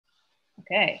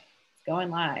Okay, it's going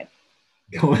live.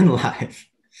 Going live.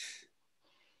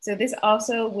 So this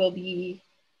also will be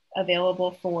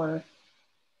available for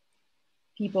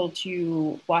people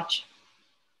to watch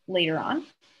later on.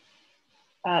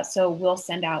 So we'll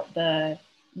send out the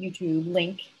YouTube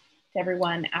link to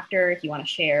everyone after if you want to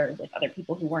share with other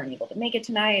people who weren't able to make it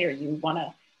tonight, or you want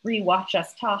to re-watch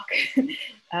us talk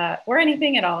or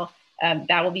anything at all,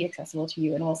 that will be accessible to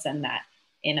you, and we'll send that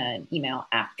in an email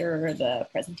after the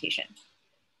presentation.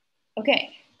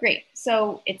 Okay, great.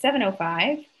 So it's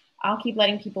 7:05. I'll keep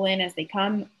letting people in as they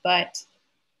come, but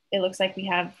it looks like we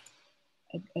have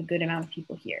a good amount of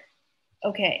people here.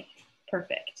 Okay,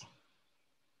 perfect.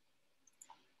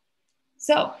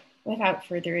 So without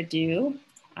further ado,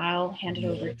 I'll hand it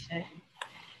over to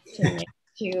Nick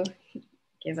to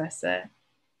give us a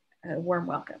warm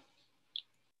welcome.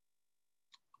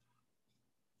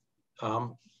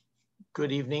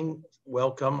 Good evening.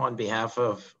 Welcome on behalf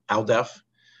of AALDEF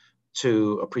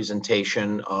to a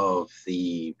presentation of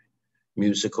the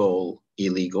musical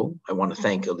Illegal. I want to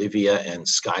thank Olivia and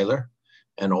Skylar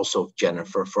and also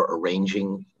Jennifer for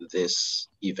arranging this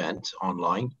event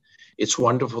online. It's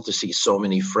wonderful to see so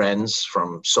many friends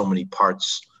from so many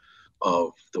parts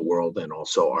of the world and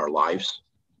also our lives.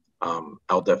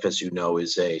 AALDEF, as you know,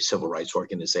 is a civil rights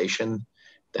organization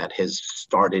that has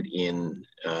started in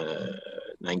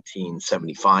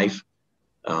 1975.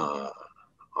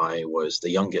 I was the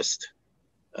youngest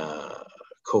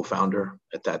co-founder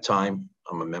at that time.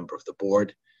 I'm a member of the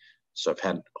board. So I've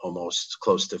had almost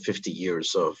close to 50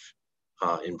 years of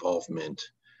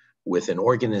involvement with an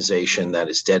organization that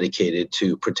is dedicated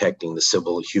to protecting the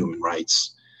civil and human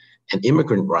rights and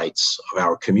immigrant rights of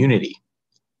our community.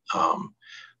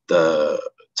 The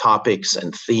topics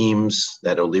and themes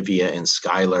that Olivia and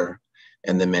Skylar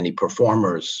and the many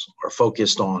performers are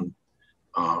focused on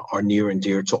are near and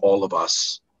dear to all of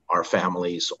us. Our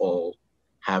families all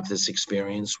have this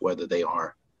experience, whether they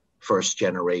are first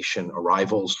generation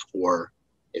arrivals or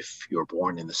if you're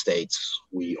born in the States.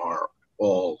 We are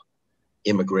all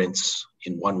immigrants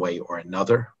in one way or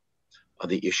another.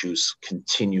 The issues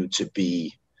continue to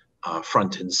be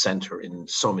front and center in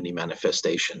so many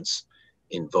manifestations,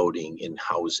 in voting, in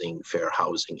housing, fair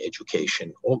housing,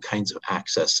 education, all kinds of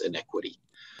access and equity.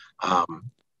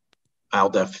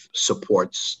 AALDEF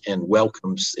supports and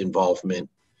welcomes involvement,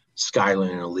 Skylar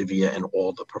and Olivia and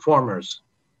all the performers,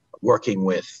 working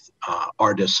with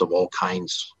artists of all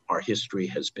kinds. Our history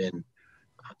has been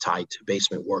tied to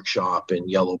Basement Workshop and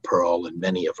Yellow Pearl, and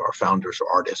many of our founders are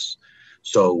artists.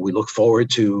 So we look forward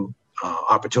to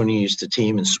opportunities to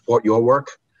team and support your work.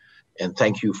 And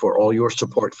thank you for all your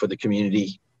support for the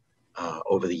community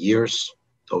over the years,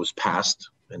 those past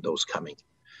and those coming.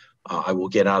 I will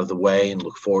get out of the way and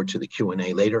look forward to the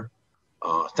Q&A later.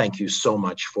 Thank you so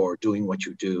much for doing what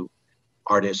you do.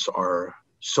 Artists are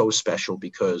so special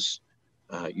because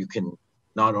you can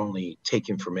not only take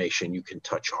information, you can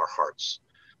touch our hearts,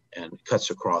 and it cuts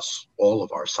across all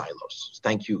of our silos.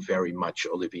 Thank you very much,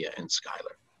 Olivia and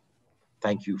Skylar.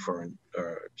 Thank you for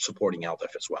supporting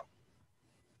AALDEF as well.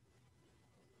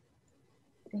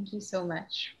 Thank you so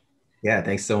much. Yeah,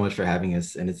 thanks so much for having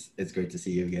us, and it's great to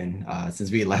see you again.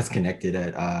 Since we last connected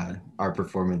at our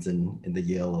performance in the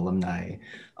Yale alumni,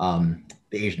 the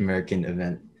Asian American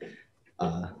event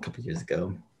a couple years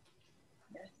ago.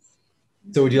 Yes.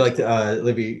 So would you like to,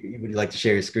 Libby, would you like to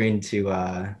share your screen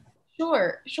to?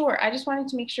 Sure. I just wanted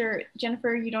to make sure,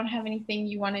 Jennifer, you don't have anything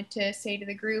you wanted to say to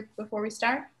the group before we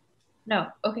start? No,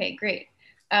 okay, great.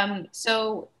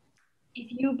 So if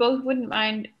you both wouldn't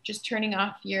mind just turning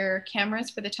off your cameras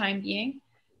for the time being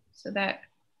so that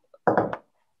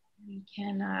we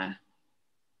can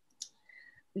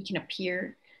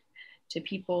appear to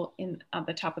people on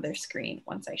the top of their screen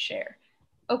once I share.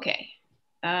 Okay.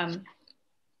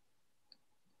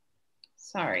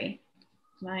 Sorry,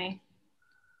 my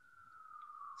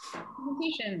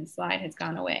presentation slide has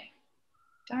gone away.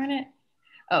 Darn it.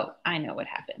 Oh, I know what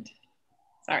happened.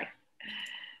 Sorry.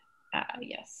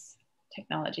 Yes.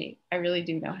 Technology. I really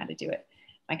do know how to do it.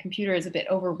 My computer is a bit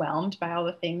overwhelmed by all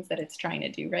the things that it's trying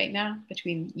to do right now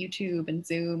between YouTube and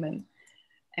Zoom and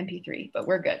MP3, but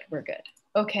we're good.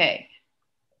 Okay.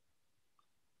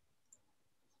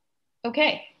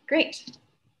 Okay, great.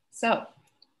 So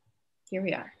here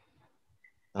we are.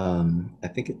 I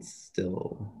think it's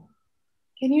still.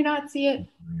 Can you not see it?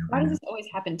 Why does this always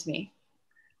happen to me?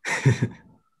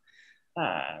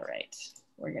 All right.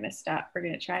 We're going to stop. We're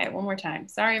going to try it one more time.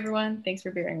 Sorry, everyone. Thanks for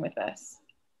bearing with us.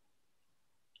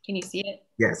 Can you see it?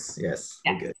 Yes, yeah.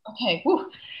 We're good. Okay.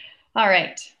 Whew. All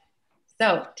right.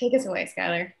 So take us away,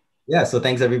 Skylar. Yeah, so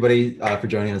thanks everybody for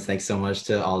joining us. Thanks so much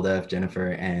to AALDEF,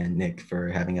 Jennifer, and Nick for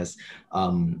having us.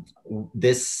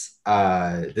 This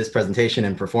presentation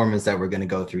and performance that we're going to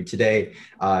go through today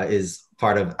is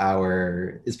part of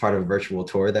a virtual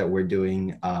tour that we're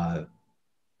doing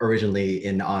originally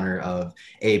in honor of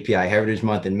AAPI Heritage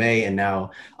Month in May, and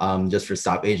now just for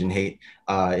Stop Asian Hate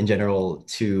in general,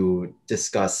 to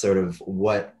discuss sort of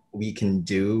what we can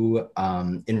do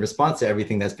in response to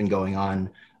everything that's been going on,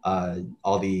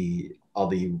 all the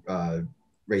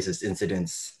racist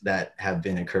incidents that have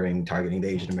been occurring targeting the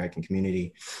Asian American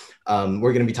community.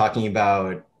 We're going to be talking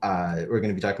about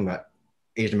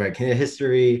Asian American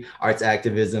history, arts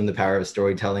activism, the power of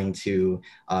storytelling to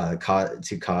cause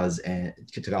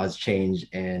change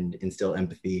and instill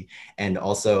empathy. And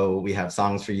also, we have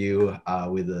songs for you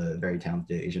with a very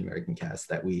talented Asian American cast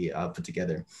that we put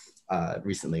together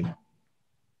recently.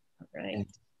 Right. And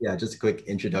yeah, just a quick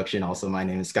introduction. Also, my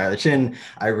name is Skylar Chin.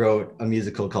 I wrote a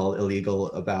musical called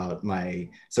Illegal about my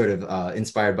sort of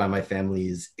inspired by my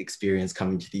family's experience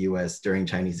coming to the US during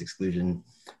Chinese exclusion.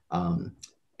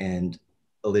 And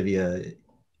Olivia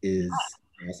is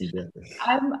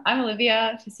I'm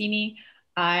Olivia Fassini.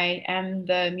 I am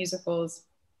the musical's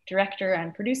director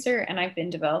and producer, and I've been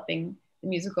developing the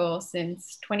musical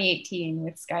since 2018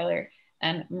 with Skylar,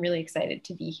 and I'm really excited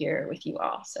to be here with you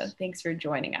all. So thanks for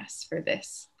joining us for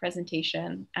this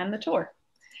presentation and the tour.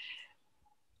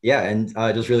 Yeah, and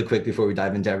just really quick before we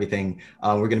dive into everything,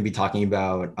 we're going to be talking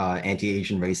about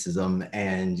anti-Asian racism,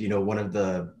 and one of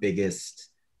the biggest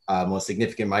most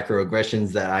significant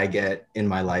microaggressions that I get in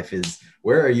my life is,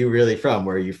 where are you really from?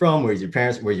 Where are you from? Where's your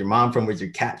parents? Where's your mom from? Where's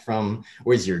your cat from?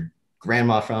 Where's your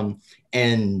grandma from?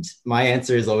 And my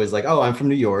answer is always like, oh, I'm from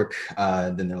New York.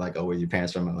 Then they're like, oh, where's your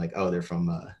parents from? I'm like, oh, they're from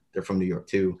New York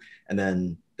too. And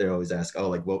then they always ask, oh,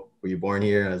 like, what, were you born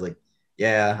here? And I was like,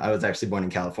 yeah, I was actually born in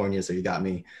California, so you got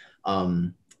me.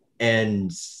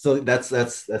 And so that's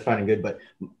fine and good, but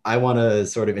I want to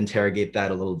sort of interrogate that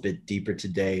a little bit deeper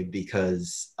today,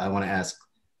 because I want to ask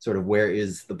sort of, where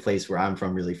is the place where I'm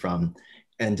from really from?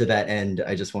 And to that end,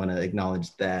 I just want to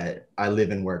acknowledge that I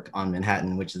live and work on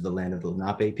Manhattan, which is the land of the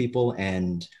Lenape people,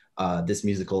 and this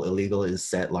musical Illegal is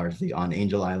set largely on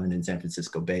Angel Island in San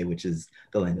Francisco Bay, which is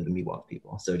the land of the Miwok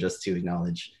people. So just to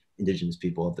acknowledge Indigenous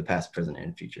people of the past, present,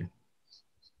 and future.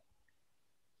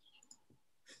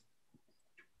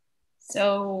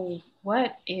 So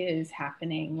what is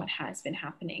happening, what has been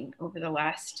happening over the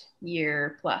last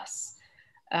year plus?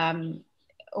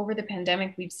 Over the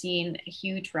pandemic, we've seen a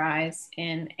huge rise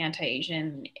in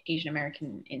anti-Asian, Asian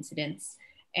American incidents.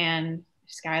 And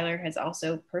Skylar has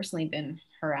also personally been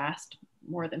harassed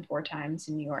more than 4 times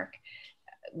in New York.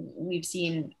 We've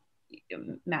seen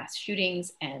mass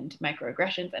shootings and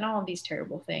microaggressions and all of these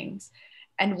terrible things.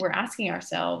 And we're asking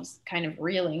ourselves, kind of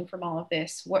reeling from all of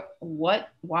this,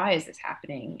 why is this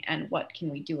happening, and what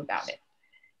can we do about it?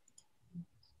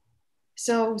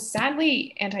 So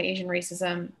sadly, anti-Asian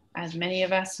racism, as many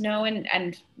of us know,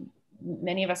 and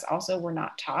many of us also were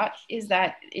not taught, is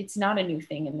that it's not a new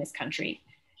thing in this country.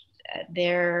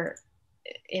 It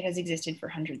has existed for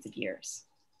hundreds of years.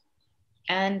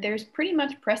 And there's pretty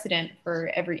much precedent for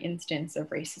every instance of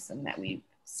racism that we've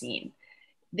seen.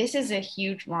 This is a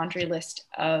huge laundry list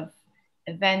of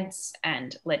events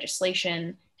and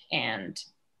legislation and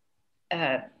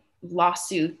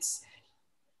lawsuits,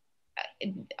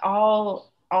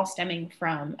 all stemming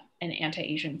from an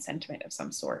anti-Asian sentiment of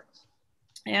some sort.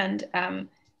 And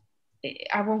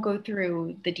I won't go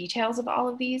through the details of all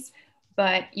of these,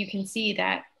 but you can see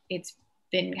that it's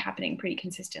been happening pretty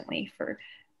consistently for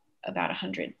about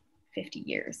 150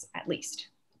 years at least.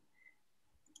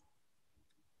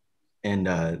 And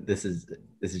this is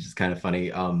just kind of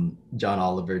funny. John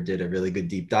Oliver did a really good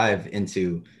deep dive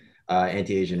into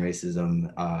anti-Asian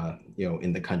racism,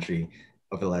 in the country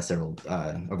over the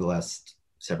last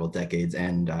several decades,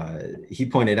 and he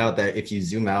pointed out that if you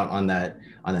zoom out on that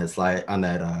slide, on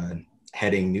that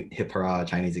heading, "Hip Hurrah,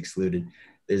 Chinese Excluded,"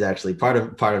 there's actually part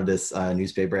of this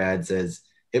newspaper ad says,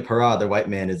 "Hip hurrah, the white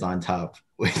man is on top,"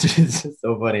 which is just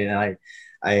so funny, and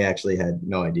I actually had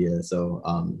no idea. So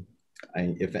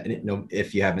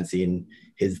if you haven't seen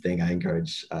his thing, I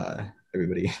encourage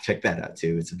everybody to check that out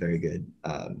too. It's a very good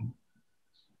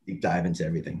deep dive into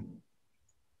everything.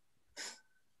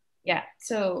 Yeah,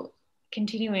 so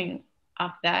continuing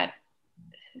off that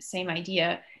same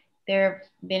idea, there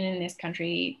have been in this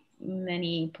country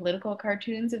many political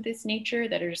cartoons of this nature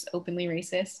that are just openly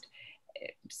racist,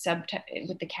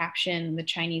 with the caption, "The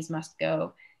Chinese must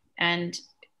go." And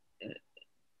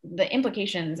the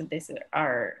implications of this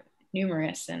are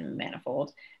numerous and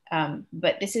manifold.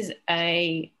 But this is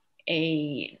an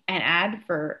ad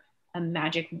for a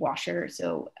magic washer,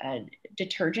 so a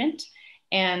detergent.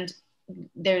 And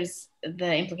there's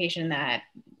the implication that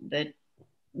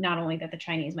not only that the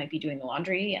Chinese might be doing the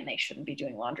laundry and they shouldn't be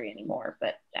doing laundry anymore,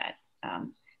 but that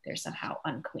they're somehow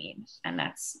unclean. And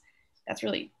that's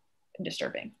really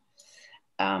disturbing.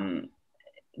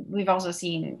 We've also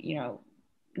seen,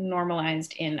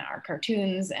 normalized in our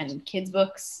cartoons and kids'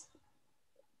 books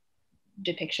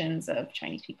depictions of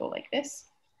Chinese people like this.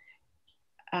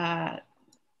 And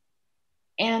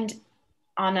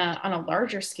on a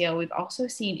larger scale, we've also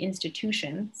seen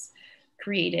institutions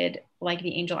created like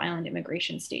the Angel Island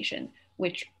Immigration Station,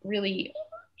 which really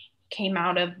came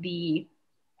out of the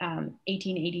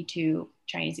 1882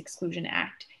 Chinese Exclusion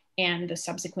Act and the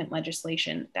subsequent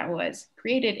legislation that was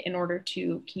created in order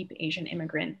to keep Asian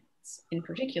immigrants in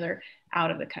particular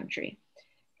out of the country.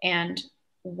 And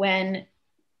when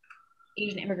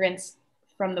Asian immigrants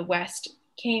from the West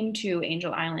came to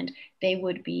Angel Island, they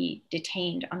would be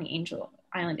detained on the Angel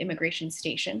Island Immigration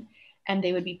Station, and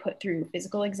they would be put through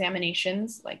physical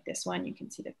examinations like this one. You can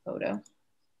see the photo.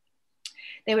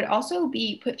 They would also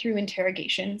be put through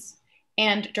interrogations,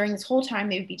 and during this whole time,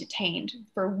 they would be detained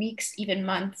for weeks, even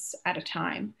months at a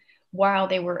time, while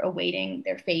they were awaiting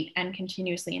their fate and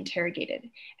continuously interrogated.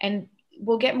 And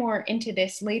we'll get more into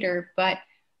this later, but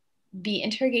the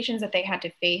interrogations that they had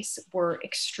to face were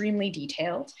extremely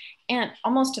detailed and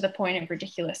almost to the point of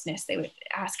ridiculousness. They would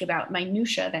ask about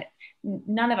minutiae that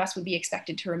none of us would be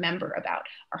expected to remember about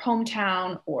our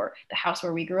hometown or the house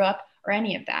where we grew up or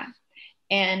any of that.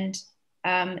 And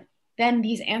then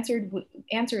these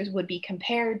answers would be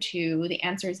compared to the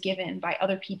answers given by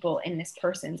other people in this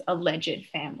person's alleged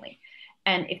family.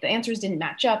 And if the answers didn't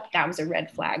match up, that was a red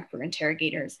flag for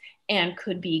interrogators and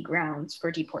could be grounds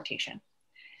for deportation.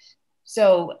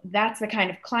 So that's the kind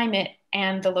of climate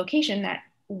and the location that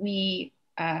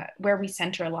where we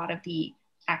center a lot of the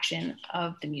action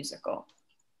of the musical.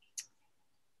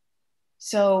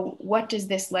 So what does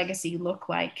this legacy look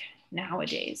like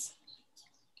nowadays?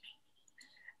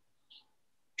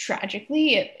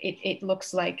 Tragically, it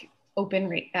looks like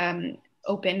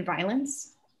open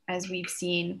violence, as we've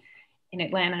seen in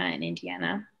Atlanta and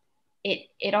Indiana.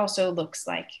 It also looks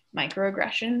like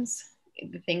microaggressions,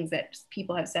 the things that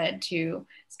people have said to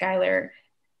Skylar,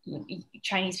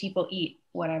 Chinese people eat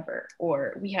whatever,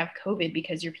 or we have COVID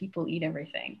because your people eat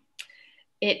everything.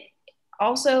 It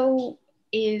also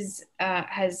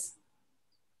has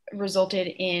resulted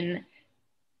in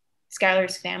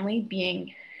Skylar's family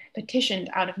being petitioned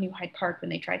out of New Hyde Park when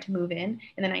they tried to move in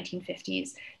the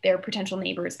 1950s. Their potential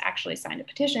neighbors actually signed a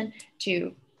petition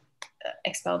to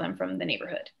expel them from the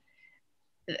neighborhood.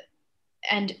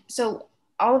 And so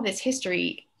all of this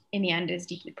history in the end is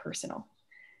deeply personal.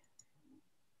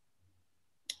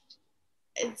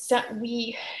 So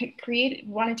we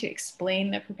wanted to explain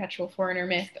the perpetual foreigner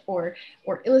myth or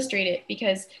illustrate it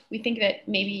because we think that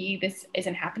maybe this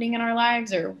isn't happening in our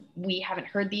lives, or we haven't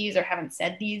heard these or haven't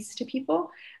said these to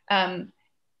people.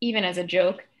 Even as a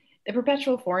joke, the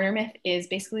perpetual foreigner myth is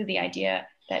basically the idea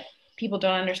that people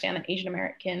don't understand that Asian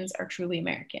Americans are truly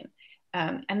American.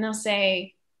 And they'll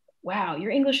say, wow, your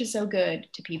English is so good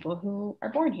to people who are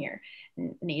born here,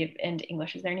 native, and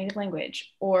English is their native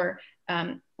language. Or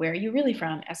where are you really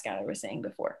from, as Skylar was saying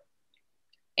before.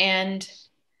 And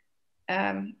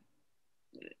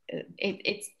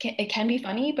it can be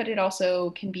funny, but it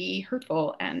also can be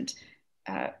hurtful and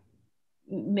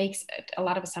makes a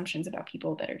lot of assumptions about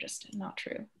people that are just not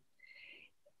true.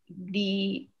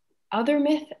 The other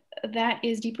myth that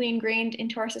is deeply ingrained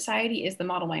into our society is the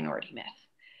model minority myth.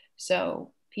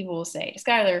 So people will say to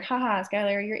Skylar, haha,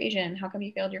 Skylar, you're Asian. How come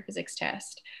you failed your physics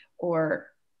test? Or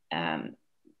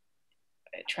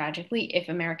tragically, if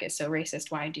America is so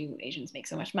racist, why do Asians make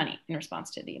so much money, in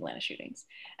response to the Atlanta shootings?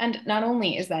 And not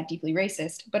only is that deeply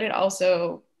racist, but it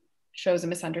also shows a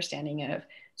misunderstanding of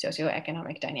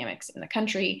socioeconomic dynamics in the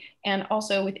country and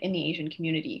also within the Asian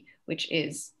community, which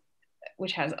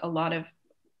has a lot of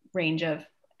range of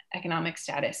economic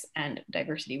status and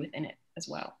diversity within it as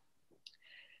well.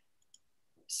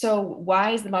 So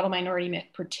why is the model minority myth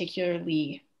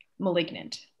particularly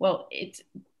malignant? Well, it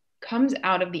comes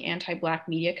out of the anti-Black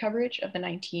media coverage of the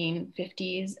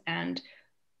 1950s and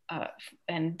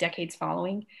decades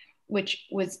following, which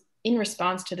was in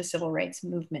response to the civil rights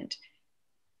movement.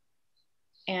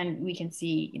 And we can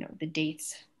see, the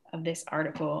dates of this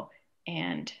article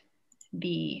and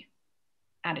the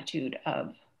attitude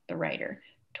of the writer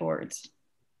towards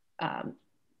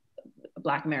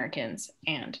Black Americans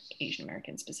and Asian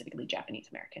Americans, specifically Japanese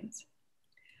Americans.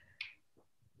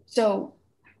 So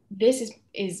this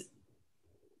is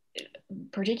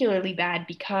particularly bad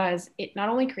because it not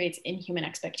only creates inhuman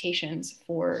expectations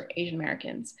for Asian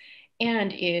Americans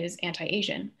and is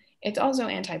anti-Asian, it's also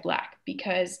anti-Black,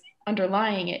 because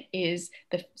underlying it is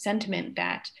the sentiment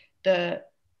that the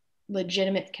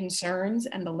legitimate concerns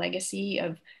and the legacy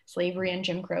of slavery and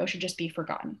Jim Crow should just be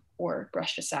forgotten or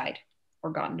brushed aside or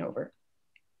gotten over.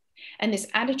 And this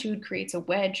attitude creates a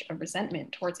wedge of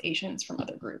resentment towards Asians from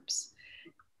other groups.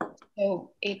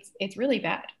 So it's really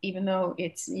bad, even though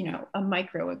it's, you know, a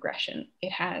microaggression.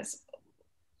 It has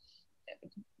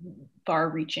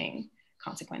far-reaching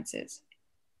consequences.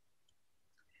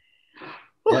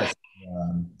 Yes.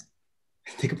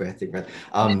 Take a breath. Take a breath.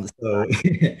 So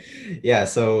yeah.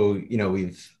 So you know,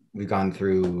 we've gone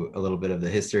through a little bit of the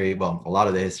history. Well, a lot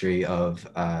of the history of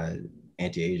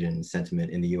anti-Asian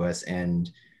sentiment in the U.S.,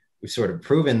 and we've sort of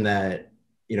proven that,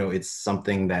 you know, it's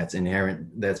something that's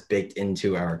inherent, that's baked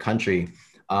into our country.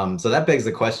 So that begs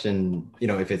the question, you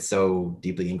know, if it's so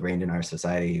deeply ingrained in our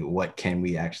society, what can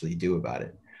we actually do about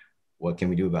it? What can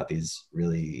we do about these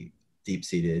really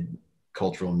deep-seated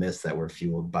cultural myths that were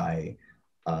fueled by,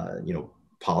 you know,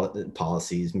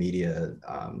 policies, media,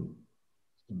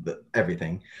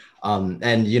 everything.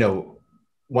 And, you know,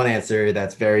 one answer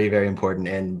that's very, very important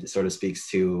and sort of speaks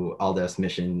to AALDEF's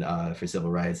mission for civil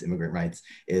rights, immigrant rights,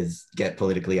 is get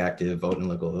politically active, vote in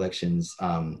local elections.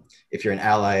 If you're an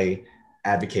ally,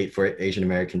 advocate for Asian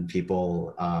American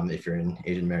people. If you're an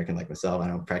Asian American like myself, I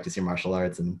don't practice your martial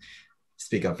arts, and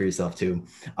speak up for yourself too.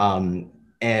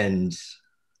 And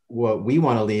what we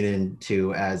want to lean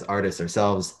into as artists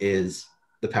ourselves is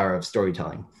the power of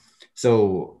storytelling.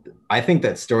 So I think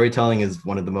that storytelling is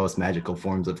one of the most magical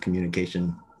forms of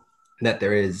communication that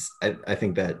there is. I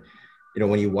think that, you know,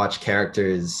 when you watch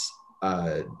characters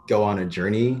go on a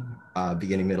journey,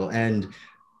 beginning, middle, end,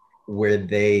 where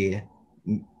they,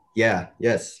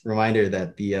 reminder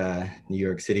that the New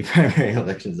York City primary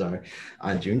elections are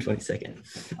on June 22nd.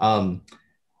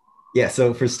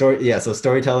 So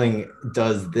storytelling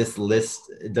does this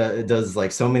list, does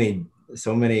like so many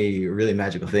really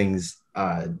magical things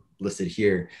listed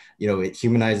here. You know, it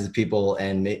humanizes people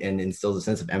and instills a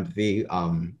sense of empathy,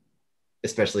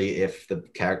 especially if the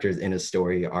characters in a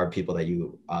story are people that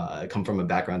you come from a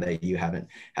background that you haven't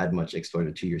had much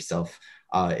exposure to yourself.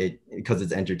 Because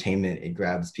it's entertainment, it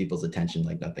grabs people's attention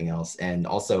like nothing else. And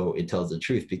also it tells the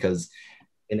truth, because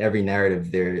in every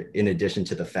narrative there, in addition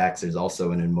to the facts, there's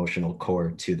also an emotional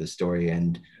core to the story,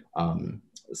 and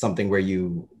something where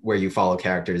you follow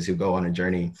characters who go on a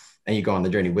journey, and you go on the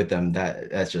journey with them.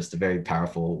 That's just a very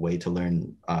powerful way to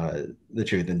learn the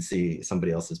truth and see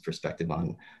somebody else's perspective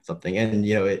on something. And,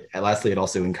 you know, lastly, it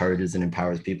also encourages and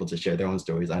empowers people to share their own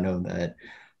stories. I know that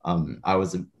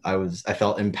I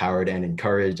felt empowered and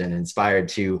encouraged and inspired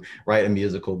to write a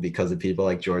musical because of people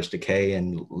like George Takei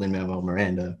and Lin-Manuel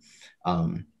Miranda.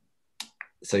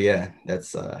 So yeah,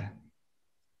 that's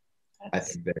I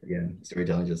think that, again,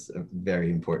 storytelling is just a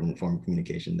very important form of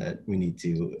communication that we need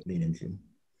to lean into.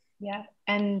 Yeah,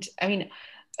 and I mean,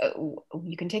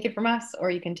 you can take it from us, or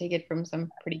you can take it from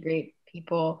some pretty great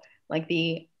people like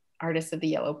the artists of the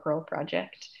Yellow Pearl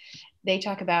Project. They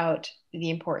talk about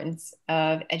the importance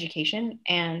of education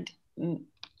and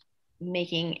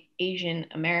making Asian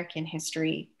American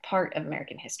history part of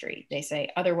American history. They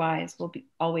say otherwise we'll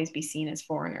always be seen as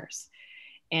foreigners.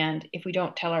 And if we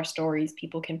don't tell our stories,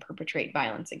 people can perpetrate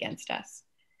violence against us.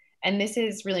 And this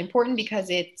is really important because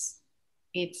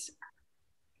it's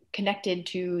connected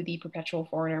to the perpetual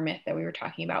foreigner myth that we were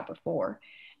talking about before.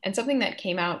 And something that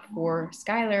came out for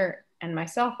Skylar and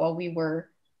myself while we were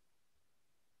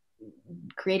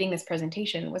creating this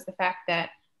presentation was the fact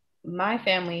that my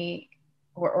family,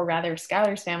 or rather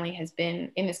Skylar's family, has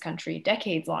been in this country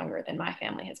decades longer than my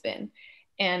family has been.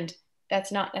 And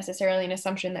that's not necessarily an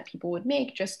assumption that people would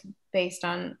make just based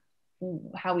on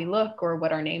how we look or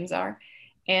what our names are.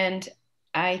 And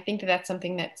I think that that's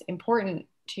something that's important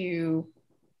to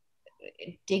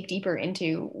dig deeper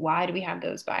into. Why do we have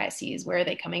those biases? Where are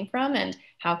they coming from? And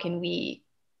how can we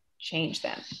change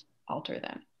them, alter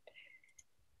them?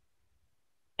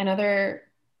 Another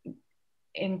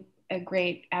a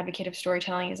great advocate of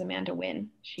storytelling is Amanda Wynn.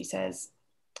 She says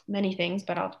many things,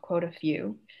 but I'll quote a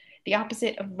few. The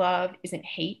opposite of love isn't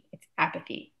hate, it's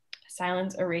apathy.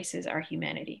 Silence erases our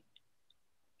humanity.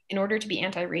 In order to be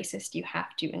anti-racist, you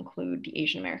have to include the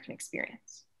Asian American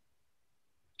experience.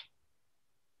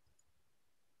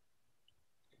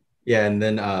 Yeah, and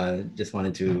then just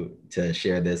wanted to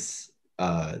share this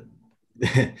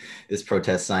this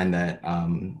protest sign that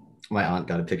my aunt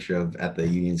got a picture of at the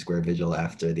Union Square vigil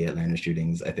after the Atlanta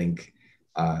shootings. I think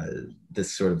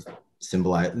this sort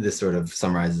of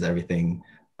summarizes everything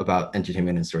about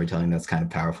entertainment and storytelling that's kind of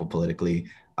powerful politically.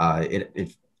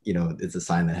 It's a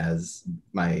sign that has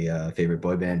my favorite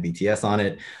boy band BTS on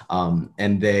it,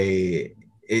 and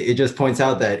it just points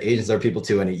out that Asians are people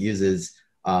too, and it uses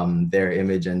their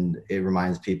image, and it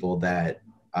reminds people that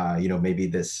maybe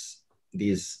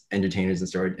these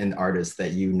entertainers and artists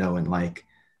that and like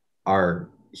are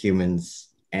humans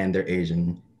and they're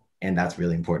Asian, and that's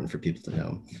really important for people to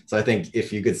know. So I think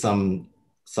if you could sum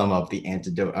up the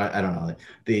antidote, I don't know,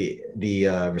 the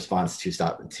response to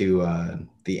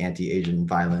the anti-Asian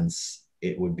violence,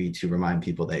 it would be to remind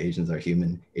people that Asians are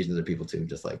human. Asians are people too,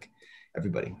 just like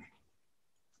everybody.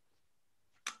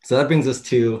 So that brings us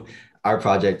to our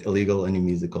project, Illegal, a New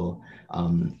Musical.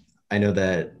 I know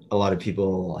that a lot of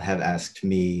people have asked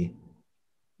me,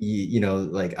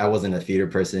 like I wasn't a theater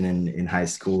person in high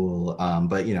school,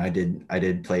 but I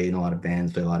did play in a lot of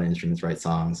bands, play a lot of instruments, write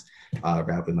songs,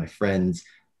 rap with my friends.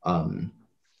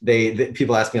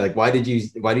 People ask me like, why did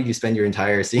you spend your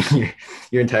entire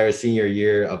senior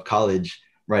year of college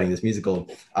writing this musical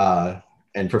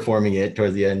and performing it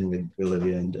towards the end with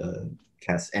Olivia and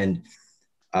Cass? And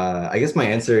I guess my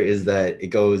answer is that it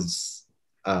goes.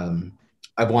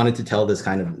 I've wanted to tell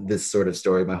this sort of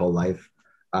story my whole life.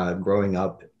 Growing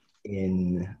up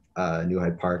in New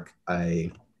Hyde Park, Asian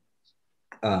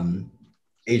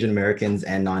Americans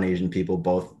and non-Asian people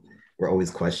both were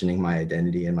always questioning my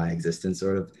identity and my existence,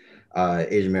 sort of.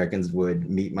 Asian Americans would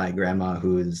meet my grandma,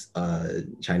 who's a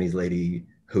Chinese lady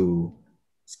who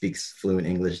speaks fluent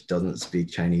English, doesn't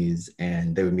speak Chinese,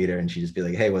 and they would meet her and she'd just be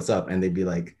like, "Hey, what's up?" And they'd be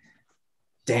like,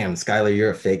 "Damn, Skylar, you're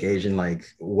a fake Asian. Like,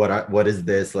 what is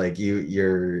this? Like,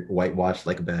 you're whitewashed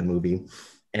like a bad movie."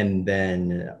 And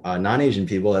then non-Asian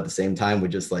people at the same time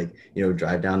would just like,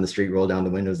 drive down the street, roll down the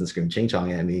windows and scream ching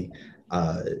chong at me.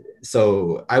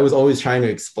 So I was always trying to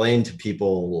explain to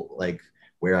people like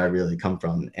where I really come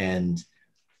from. And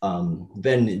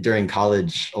then during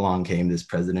college along came this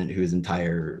president whose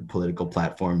entire political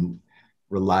platform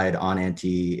relied on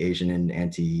anti-Asian and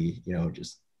anti,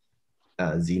 just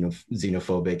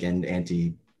xenophobic and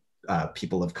anti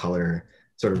people of color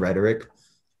sort of rhetoric.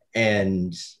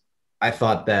 And I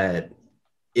thought that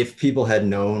if people had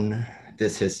known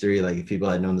this history, like if people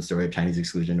had known the story of Chinese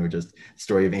exclusion or just the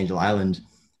story of Angel Island,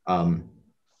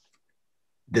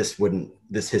 this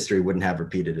history wouldn't have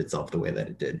repeated itself the way that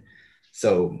it did.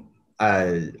 So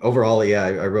overall, yeah,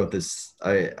 I wrote this.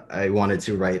 I wanted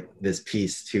to write this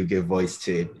piece to give voice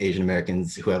to Asian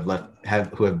Americans who have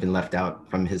been left out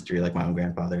from history, like my own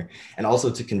grandfather, and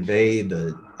also to convey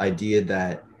the idea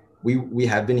that we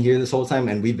have been here this whole time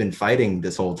and we've been fighting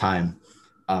this whole time.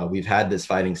 We've had this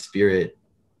fighting spirit,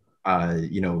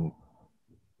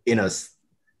 in us,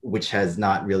 which has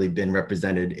not really been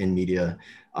represented in media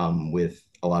with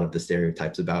a lot of the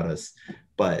stereotypes about us.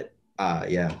 But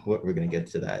yeah, we're gonna get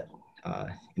to that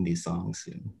in these songs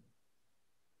soon.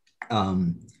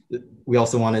 We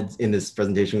also wanted, in this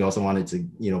presentation,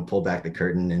 to pull back the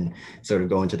curtain and sort of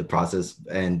go into the process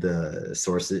and the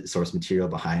source material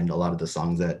behind a lot of the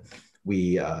songs that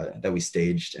we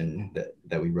staged and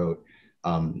that we wrote.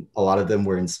 A lot of them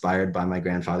were inspired by my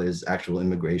grandfather's actual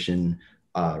immigration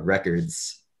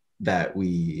records that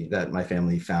my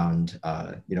family found,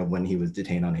 when he was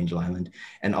detained on Angel Island.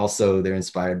 And also they're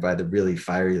inspired by the really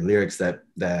fiery lyrics that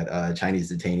Chinese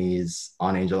detainees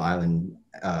on Angel Island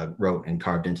wrote and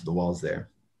carved into the walls there.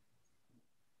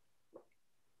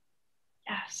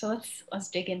 Yeah, so let's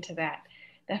dig into that.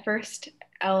 The first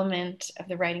element of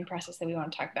the writing process that we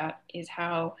want to talk about is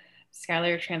how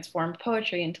Skylar transformed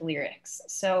poetry into lyrics.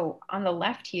 So on the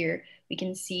left here, we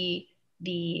can see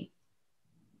the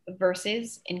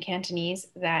verses in Cantonese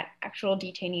that actual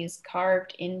detainees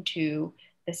carved into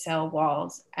the cell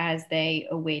walls as they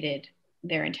awaited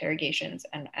their interrogations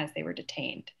and as they were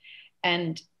detained.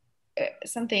 And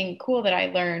something cool that I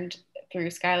learned through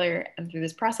Skylar and through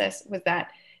this process was that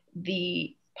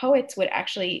the poets would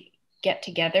actually get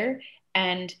together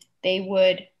and they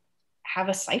would have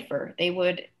a cipher. They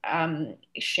would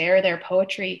share their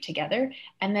poetry together,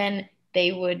 and then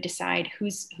they would decide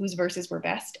whose verses were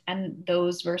best, and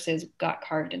those verses got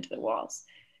carved into the walls.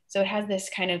 So it has this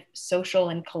kind of social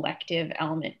and collective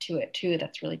element to it too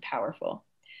that's really powerful.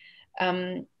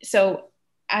 So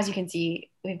as you can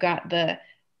see, we've got the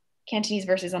Cantonese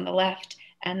verses on the left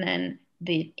and then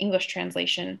the English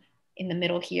translation in the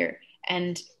middle here.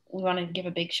 And we want to give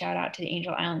a big shout out to the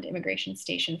Angel Island Immigration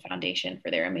Station Foundation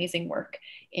for their amazing work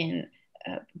in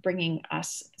bringing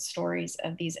us stories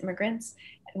of these immigrants.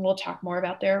 And we'll talk more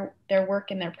about their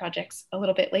work and their projects a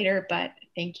little bit later, but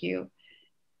thank you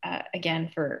again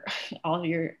for all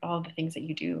of the things that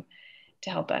you do to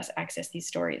help us access these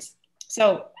stories.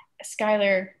 So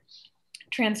Skylar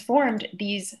transformed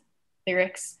these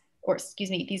lyrics, or excuse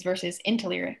me, these verses into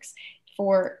lyrics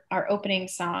for our opening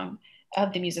song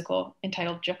of the musical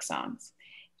entitled Juk Songs.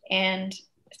 And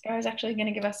Skylar is actually going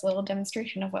to give us a little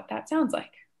demonstration of what that sounds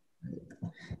like.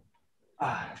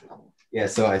 Yeah,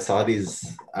 so I saw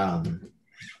these, I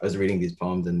was reading these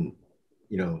poems, and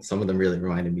you know, some of them really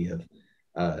reminded me of,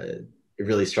 it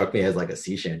really struck me as like a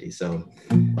sea shanty. So,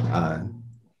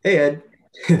 hey Ed,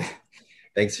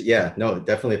 thanks. Yeah, no,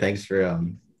 definitely thanks for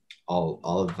all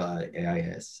of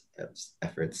AIS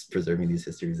efforts preserving these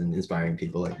histories and inspiring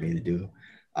people like me to do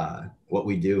what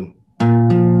we do.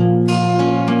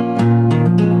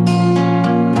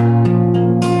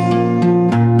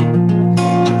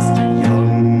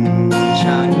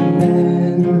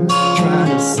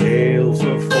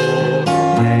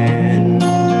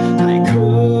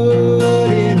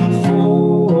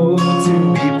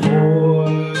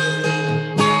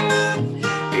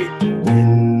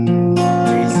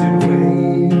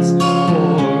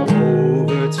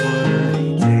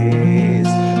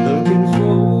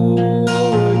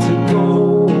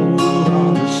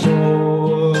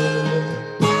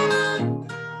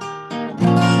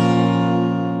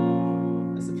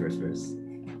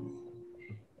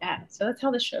 So that's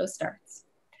how the show starts.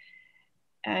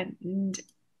 And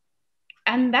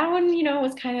that one, you know,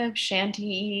 was kind of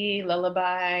shanty,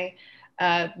 lullaby,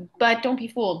 but don't be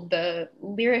fooled. The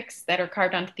lyrics that are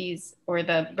carved onto these, or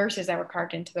the verses that were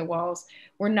carved into the walls,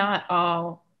 were not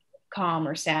all calm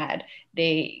or sad.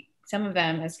 Some of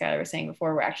them, as Skylar was saying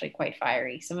before, were actually quite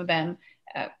fiery. Some of them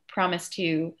promised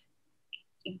to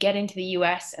get into the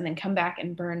US and then come back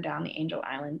and burn down the Angel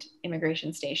Island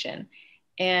immigration station.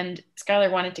 And Skylar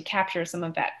wanted to capture some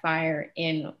of that fire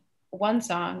in one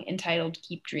song entitled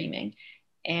Keep Dreaming.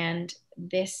 And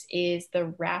this is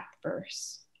the rap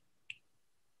verse.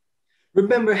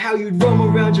 Remember how you'd roam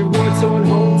around your war-torn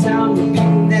hometown,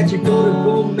 repeating that you go to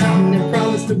Gold Mountain and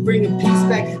promise to bring a peace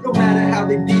back, no matter how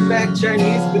they beat back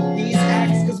Chinese with these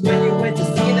acts. Cause when you went to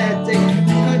see that day, you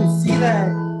couldn't see that.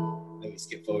 Let me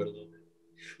skip forward a little bit.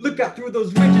 Look out through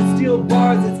those rigid steel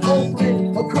bars, it's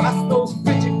open. Across those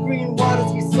frigid green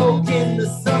waters, we soak in the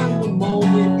sun. The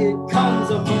moment it comes,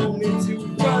 a moment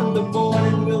to run. The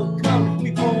morning will come,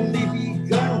 we've only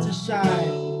begun to shine.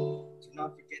 Do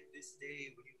not forget this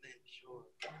day when you land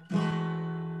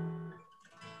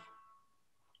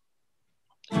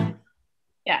shore.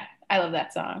 Yeah, I love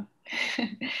that song.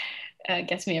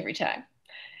 Gets me every time.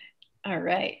 All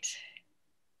right.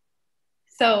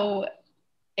 So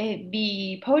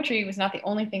the poetry was not the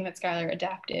only thing that Skylar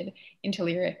adapted into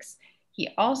lyrics. He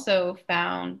also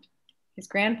found his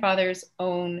grandfather's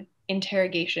own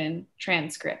interrogation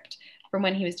transcript from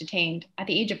when he was detained at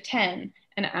the age of 10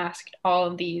 and asked all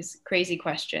of these crazy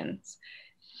questions.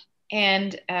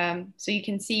 And so you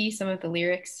can see some of the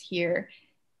lyrics here.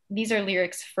 These are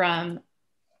lyrics from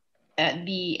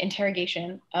the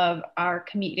interrogation of our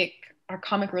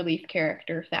comic relief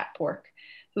character, Fat Pork,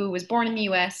 who was born in the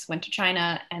US, went to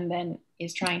China, and then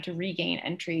is trying to regain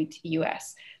entry to the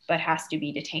US, but has to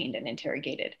be detained and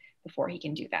interrogated before he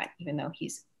can do that, even though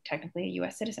he's technically a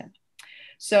US citizen.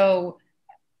 So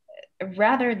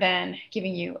rather than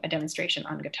giving you a demonstration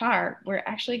on guitar, we're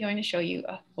actually going to show you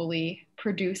a fully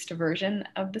produced version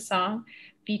of the song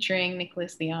featuring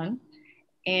Nicholas Leung.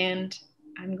 And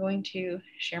I'm going to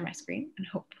share my screen, and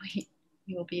hopefully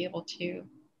you will be able to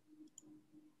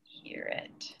hear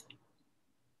it.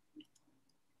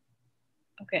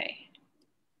 Okay.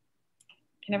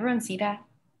 Can everyone see that?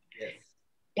 Yes.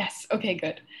 Yes, okay,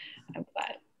 good. I'm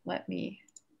glad. Let me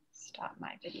stop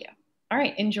my video. All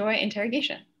right, enjoy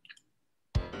interrogation.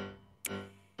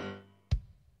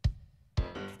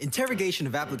 Interrogation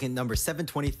of applicant number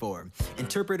 724.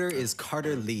 Interpreter is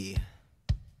Carter Lee.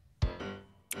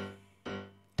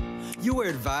 You were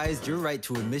advised your right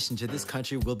to admission to this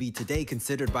country will be today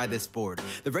considered by this board.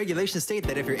 The regulations state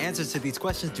that if your answers to these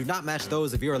questions do not match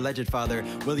those of your alleged father,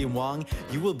 William Wong,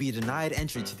 you will be denied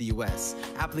entry to the U.S.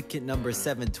 Applicant number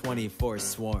 724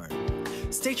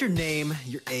 sworn. State your name,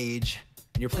 your age,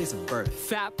 and your place of birth.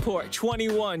 Fat Pork,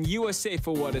 21, USA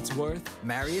for what it's worth.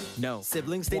 Married? No.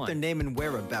 Siblings? State their name and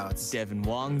whereabouts. Devin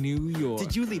Wong, New York.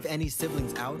 Did you leave any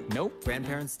siblings out? Nope.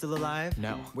 Grandparents still alive?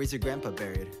 No. Where's your grandpa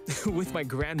buried? With my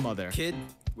grandmother. Kid?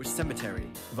 Which cemetery?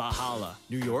 Valhalla.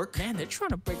 New York? Man, they're trying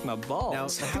to break my balls. Now,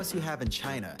 the house you have in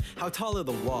China, how tall are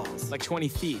the walls? Like 20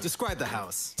 feet. Describe the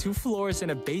house. 2 floors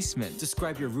and a basement.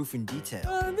 Describe your roof in detail.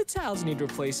 The tiles need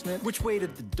replacement. Which way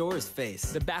did the doors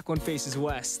face? The back one faces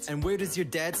west. And where does your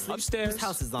dad sleep? Upstairs. Whose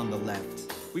house is on the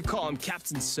left? We call him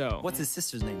Captain So. What's his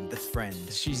sister's name, the friend?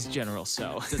 She's General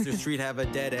So. Does your street have a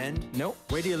dead end? Nope.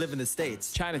 Where do you live in the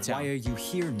States? Chinatown. Why are you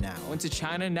here now? Went to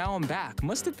China, now I'm back.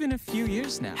 Must have been a few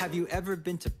years now. Have you ever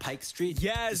been to Pike Street?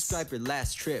 Yes. Describe your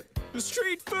last trip. The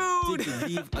street food! Did you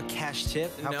leave a cash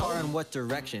tip? How No. far in what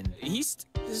direction? East?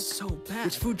 This is so bad.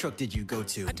 Which food truck did you go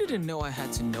to? I didn't know I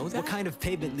had to know that. What kind of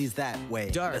pavement leads that way?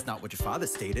 Dirt. That's not what your father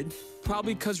stated.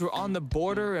 Probably because we're on the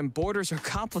border and borders are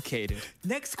complicated.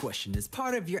 Next question. As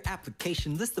part of your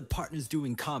application, list the partners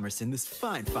doing commerce in this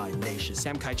fine nation.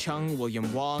 Sam Kai-chung,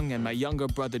 William Wong, and my younger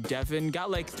brother Devin got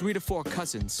like 3 to 4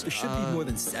 cousins. There should be more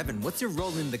than 7. What's your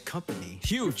role in the company?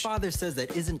 Huge. Your father says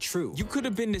that isn't true. You could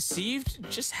have been deceived,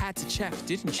 just had to check,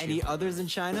 didn't you? Any others in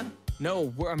China?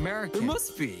 No, we're American. There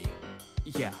must be.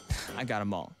 Yeah, I got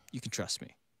them all. You can trust me.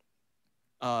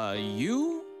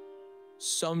 You?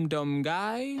 Some dumb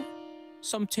guy?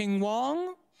 Something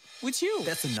wrong? With you?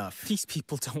 That's enough. These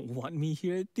people don't want me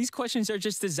here. These questions are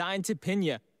just designed to pin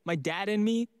you. My dad and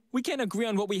me, we can't agree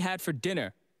on what we had for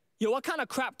dinner. Yo, what kind of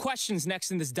crap questions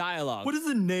next in this dialogue? What is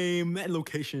the name and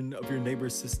location of your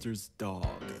neighbor's sister's dog?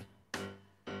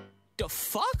 The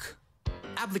fuck?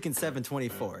 Applicant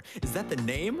 724. Is that the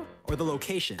name or the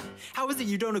location? How is it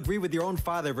you don't agree with your own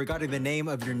father regarding the name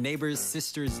of your neighbor's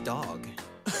sister's dog?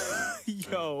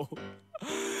 Yo.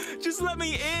 Just let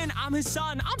me in. I'm his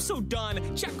son. I'm so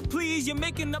done. Check, please. You're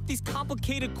making up these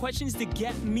complicated questions to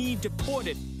get me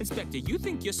deported. Inspector, you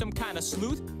think you're some kind of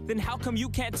sleuth? Then how come you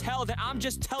can't tell that I'm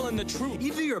just telling the truth?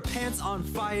 Either your pants on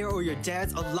fire or your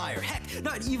dad's a liar. Heck,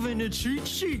 not even a cheat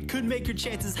sheet could make your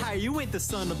chances higher. You ain't the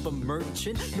son of a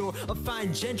merchant, nor a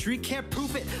fine gentry. Can't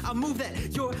prove it. I'll move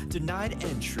that. You're denied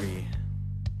entry.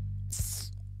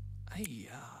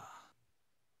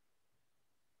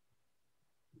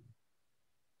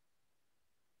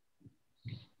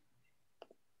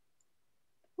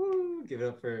 Woo, give it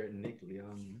up for Nick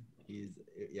Leon. It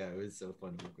was so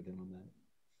fun to work with him on that.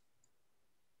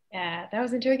 Yeah, that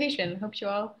was interrogation. Hope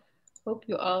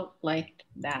you all liked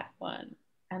that one.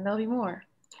 And there'll be more.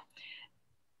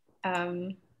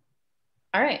 All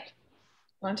right.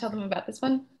 Want to tell them about this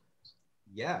one?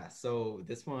 Yeah, so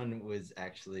this one was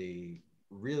actually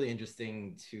really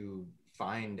interesting to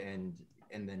find and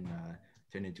then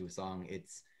turn into a song.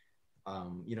 It's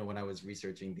when I was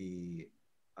researching the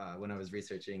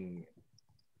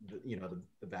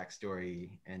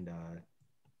backstory and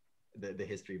the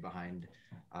history behind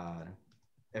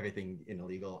everything in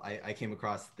illegal, I came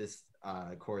across this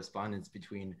correspondence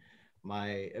between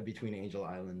Angel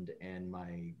Island and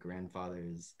my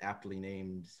grandfather's aptly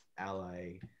named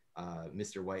ally,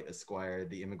 Mr. White Esquire,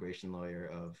 the immigration lawyer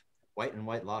of White and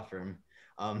White law firm.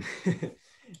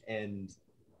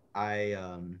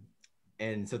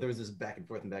 And so there was this back and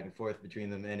forth between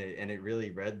them, and it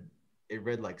really read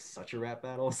like such a rap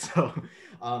battle. So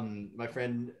my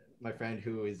friend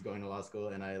who is going to law school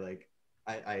and I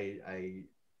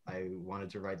wanted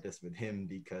to write this with him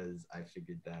because I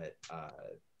figured that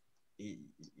he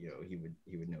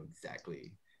would know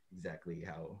exactly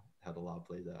how the law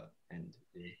plays out. And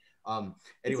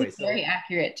anyway, it's very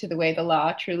accurate to the way the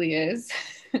law truly is.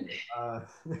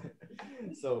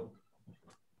 So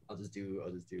I'll just do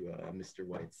Mr.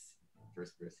 White's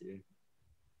first verse here.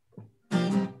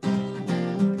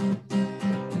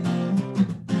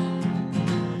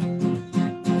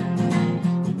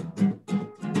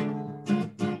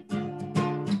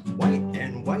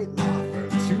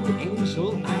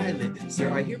 Sir,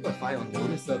 I hereby file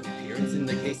notice of appearance in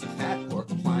the case of fat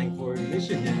pork, applying for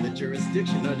admission in the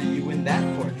jurisdiction under you in that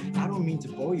court. I don't mean to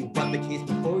bore you, but the case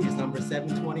before you is number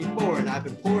 724, and I've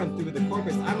been pouring through the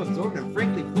corpus. I'm absorbed and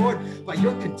frankly bored by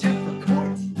your contempt for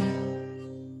court.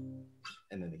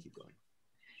 And then they keep going.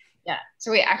 Yeah,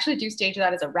 so we actually do stage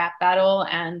that as a rap battle,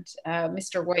 and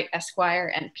Mr. White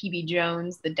Esquire and PB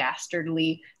Jones, the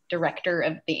dastardly director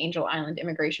of the Angel Island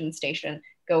Immigration Station,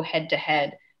 go head to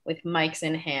head with mics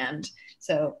in hand.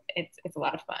 So it's a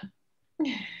lot of fun.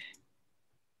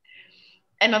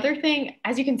 Another thing,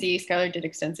 as you can see, Skylar did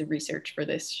extensive research for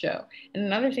this show. And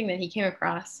another thing that he came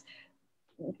across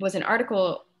was an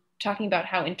article talking about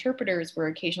how interpreters were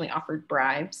occasionally offered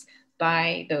bribes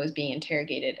by those being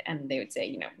interrogated. And they would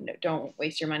say, no, don't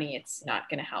waste your money. It's not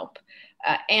gonna help.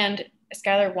 And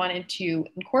Skylar wanted to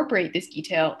incorporate this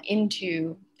detail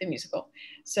into the musical.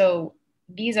 So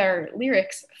these are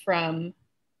lyrics from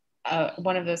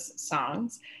one of those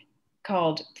songs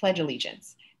called Pledge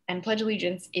Allegiance. And Pledge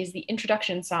Allegiance is the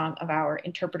introduction song of our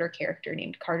interpreter character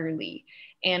named Carter Lee.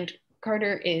 And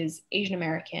Carter is Asian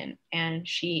American, and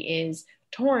she is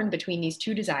torn between these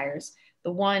two desires.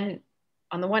 On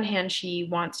the one hand, she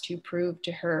wants to prove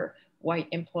to her white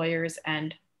employers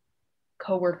and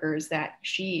coworkers that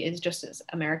she is just as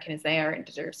American as they are and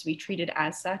deserves to be treated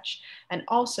as such. And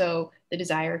also the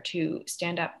desire to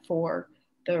stand up for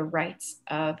the rights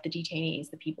of the detainees,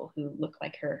 the people who look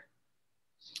like her.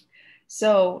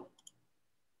 So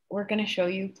we're going to show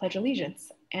you Pledge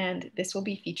Allegiance, and this will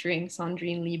be featuring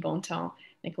Sandrine Lee Bontemps,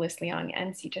 Nicholas Leung,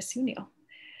 and Sita Sunil. All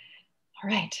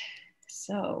right,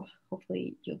 so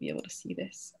hopefully you'll be able to see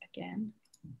this again.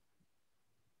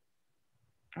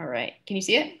 All right, can you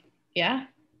see it? Yeah?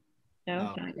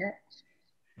 No, not yet.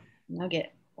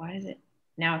 Nugget, why is it?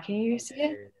 Now, can you see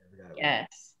it?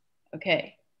 Yes.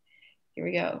 Okay, here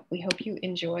we go. We hope you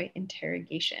enjoy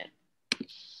interrogation.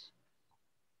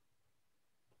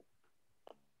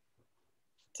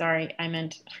 Sorry, I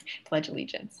meant Pledge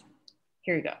Allegiance.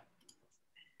 Here we go.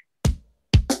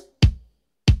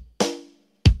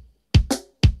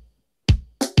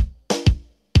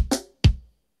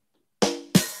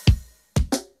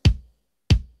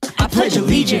 I pledge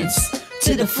allegiance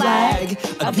to the flag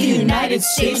of the United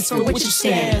States for which it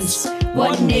stands,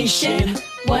 one nation,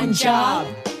 one job,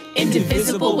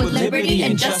 indivisible with liberty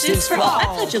and justice for all. I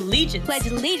pledge allegiance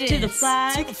to the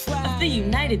flag of the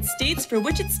United States for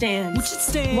which it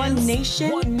stands, one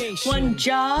nation, one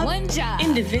job,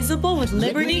 indivisible with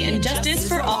liberty and justice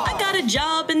for all. I got a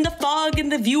job in the fog and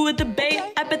the view of the bay.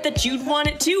 I bet that you'd want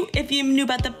it too if you knew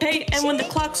about the pay. And when the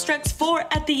clock strikes 4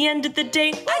 at the end of the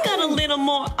day, I got a little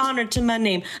more honor to my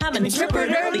name. I'm an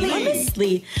interpreter,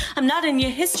 Lee. I'm not in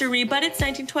your history, but it's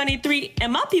 1923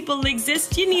 and my people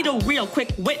exist. You need a real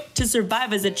quick wit to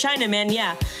survive as a Chinaman,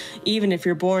 yeah, even if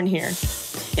you're born here.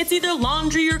 It's either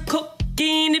laundry or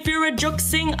cooking if you're a joke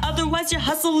sing, otherwise you're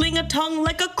hustling a tongue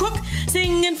like a crook,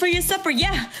 singing for your supper,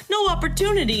 yeah, no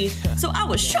opportunity. So I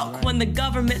was shook when the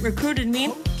government recruited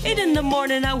me. 8 in the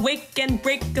morning I wake and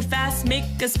break a fast, make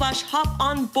a splash, hop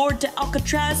on board to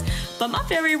Alcatraz, but my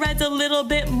ferry ride's a little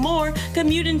bit more,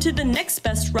 commuting to the next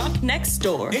best rock next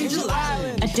door. Angel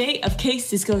Island. A day of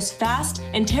cases goes fast,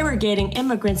 interrogating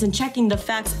immigrants and checking the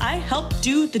facts. I help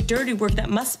do the dirty work that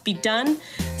must be done,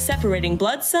 separating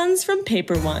blood sons from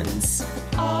paper ones.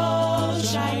 All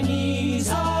Chinese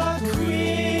are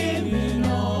criminals,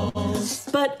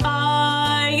 but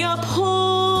I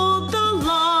uphold the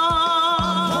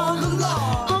law.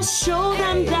 I'll show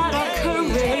them that our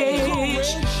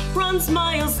courage runs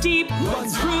miles deep,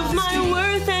 prove my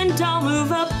worth, and I'll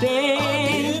move up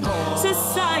in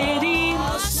society.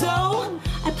 So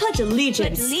I pledge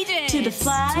allegiance to the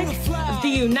flag of the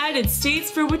United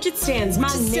States for which it stands,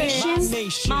 my nation,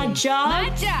 my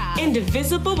job,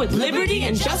 indivisible with liberty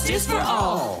and justice for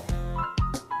all.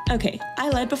 Okay, I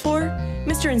lied before.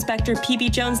 Mr. Inspector P.B.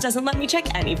 Jones doesn't let me check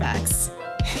any facts.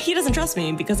 He doesn't trust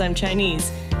me because I'm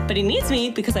Chinese, but he needs me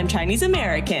because I'm Chinese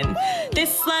American.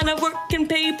 This line of work can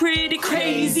pay pretty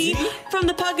crazy from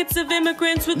the pockets of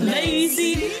immigrants with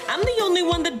lazy. I'm the only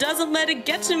one that doesn't let it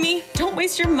get to me. Don't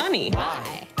waste your money.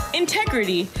 Why?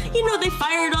 Integrity. You know, they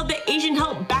fired all the Asian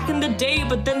help back in the day,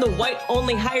 but then the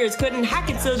white-only hires couldn't hack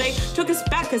it, so they took us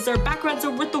back because our backgrounds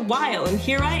are worth the while. And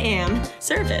here I am,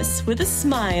 service with a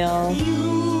smile.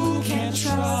 You can't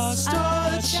trust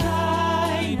a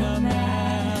Chinaman.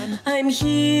 I'm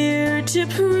here to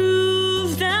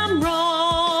prove them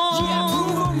wrong. Yeah,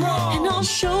 prove them wrong. And I'll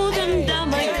show them that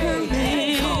my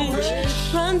courage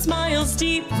runs miles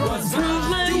deep, prove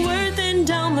my worth, and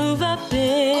I'll move up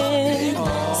in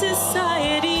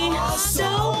society.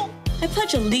 So I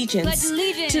pledge allegiance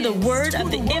to the word of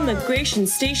the immigration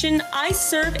station. I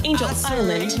serve Angel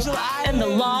Island and the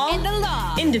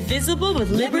law, indivisible with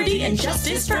liberty and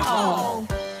justice for all.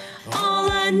 All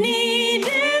I need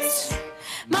is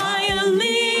my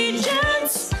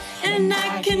allegiance, and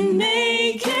I can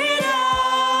make it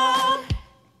up.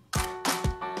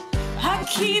 I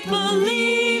keep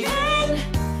believing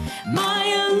my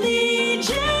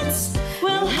allegiance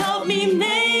will help me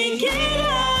make it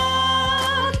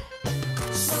up.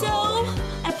 So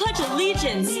I pledge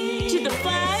allegiance to the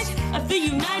flag of the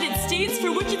United States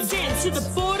for which it stands, to the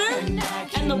border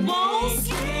and the walls,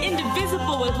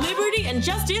 indivisible with liberty and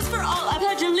justice for all. I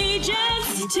pledge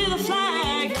allegiance to the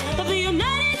flag of the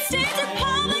United States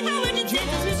Republic for which it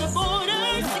stands, to the border,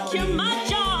 secure my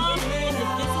job,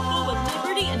 indivisible with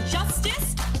liberty and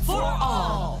justice for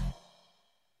all.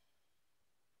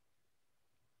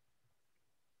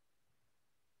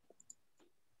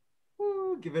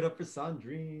 Woo, give it up for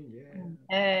Sandrine. Yeah.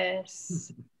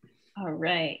 Yes. All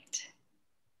right.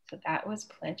 So that was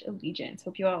Pledge Allegiance.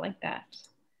 Hope you all like that.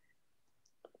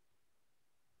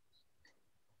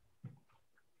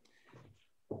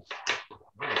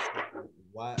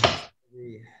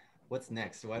 What's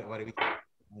next? Why do we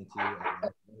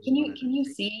can you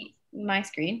see my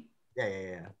screen?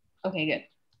 Yeah. Okay, good.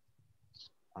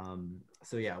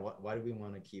 So yeah, why do we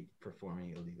want to keep performing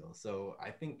illegal? So I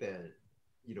think that,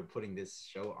 you know, putting this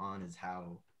show on is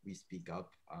how we speak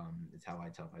up. It's how I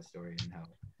tell my story, and how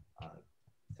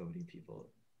so many people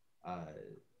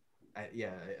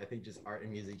I think just art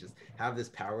and music just have this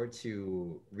power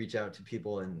to reach out to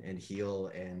people and heal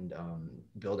and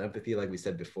build empathy, like we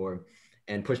said before,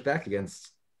 and push back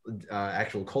against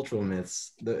actual cultural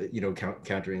myths,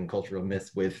 countering cultural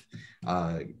myths with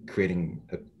creating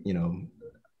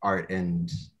art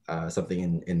and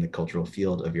something in the cultural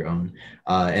field of your own.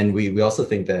 And we also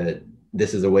think that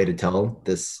this is a way to tell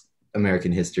this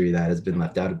American history that has been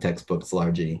left out of textbooks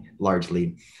largely.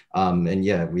 And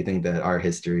yeah, we think that our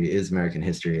history is American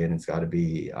history, and it's got to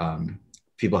be,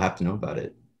 people have to know about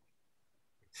it.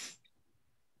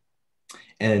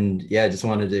 And yeah, I just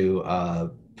wanted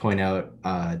to point out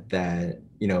that,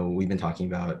 you know, we've been talking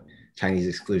about Chinese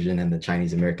exclusion and the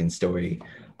Chinese American story,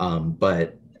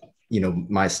 but you know,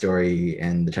 my story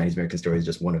and the Chinese American story is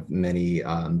just one of many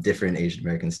different Asian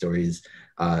American stories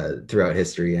throughout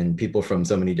history, and people from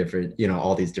so many different, you know,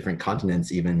 all these different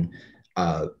continents even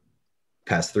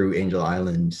passed through Angel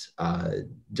Island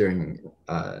during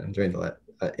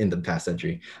in the past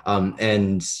century,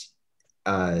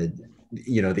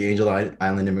 you know, the Angel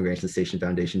Island Immigration Station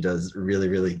Foundation does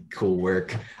really cool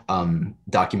work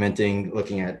documenting,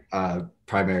 looking at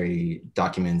primary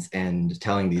documents and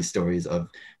telling these stories of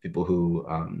people who,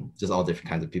 just all different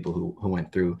kinds of people who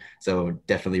went through. So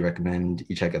definitely recommend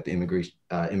you check out the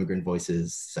Immigrant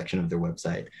Voices section of their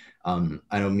website.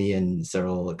 I know me and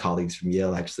several colleagues from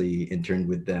Yale actually interned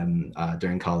with them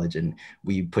during college, and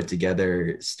we put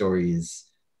together stories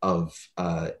of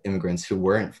immigrants who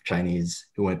weren't Chinese,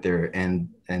 who went there and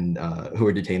who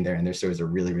were detained there, and their stories are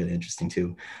really interesting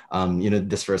too. You know,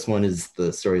 this first one is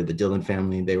the story of the Dillon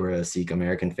family. They were a Sikh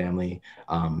American family,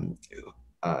 and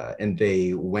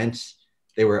they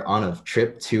were on a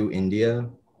trip to India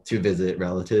to visit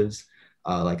relatives.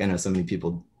 Like I know so many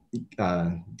people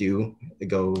do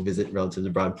go visit relatives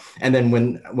abroad. And then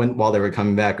while they were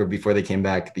coming back, or before they came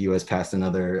back, the US passed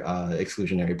another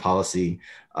exclusionary policy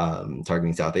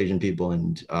targeting South Asian people,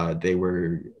 and they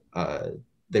were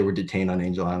detained on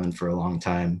Angel Island for a long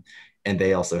time, and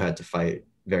they also had to fight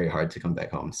very hard to come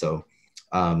back home. So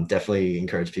definitely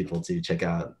encourage people to check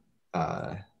out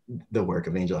the work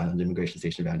of Angel Island Immigration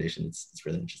Station Foundation. It's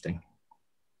really interesting.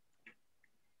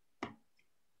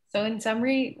 So in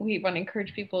summary, we want to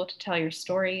encourage people to tell your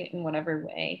story in whatever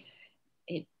way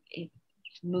it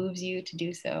moves you to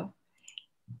do so.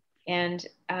 And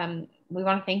we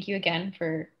want to thank you again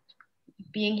for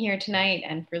being here tonight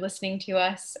and for listening to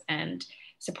us and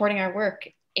supporting our work.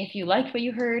 If you liked what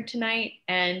you heard tonight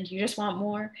and you just want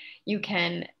more, you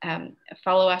can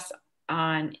follow us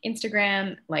on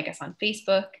Instagram, like us on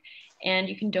Facebook, and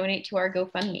you can donate to our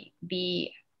GoFundMe. The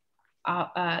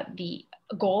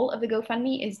goal of the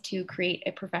GoFundMe is to create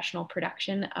a professional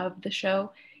production of the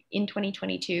show in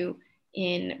 2022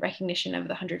 in recognition of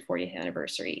the 140th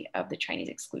anniversary of the Chinese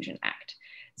Exclusion Act.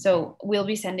 So we'll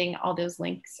be sending all those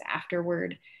links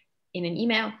afterward in an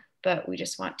email, but we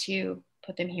just want to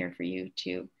put them here for you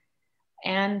too.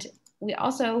 And we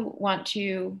also want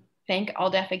to thank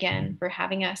AALDEF again for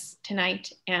having us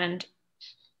tonight, and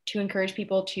to encourage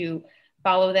people to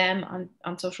follow them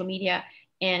on social media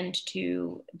and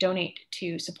to donate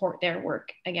to support their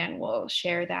work. Again, we'll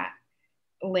share that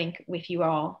link with you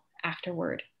all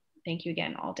afterward. Thank you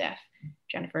again, AALDEF,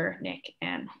 Jennifer, Nick,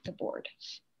 and the board.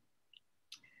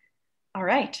 All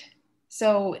right,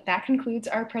 so that concludes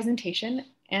our presentation.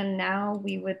 And now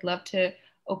we would love to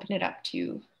open it up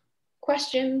to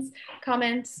questions,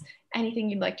 comments,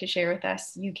 anything you'd like to share with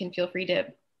us. You can feel free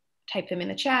to type them in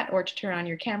the chat or to turn on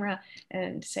your camera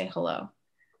and say hello.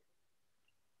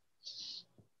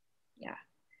 Yeah.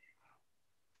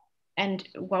 And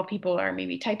while people are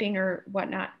maybe typing or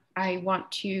whatnot, I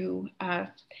want to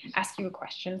ask you a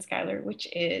question, Skylar, which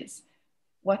is,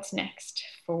 what's next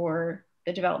for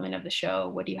the development of the show?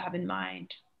 What do you have in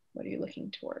mind? What are you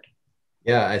looking toward?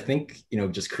 Yeah, I think, you know,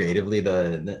 just creatively,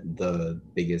 the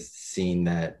biggest scene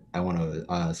that I want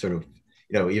to sort of,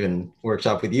 you know, even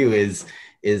workshop with you is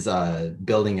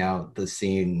building out the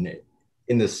scene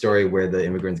in the story where the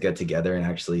immigrants get together and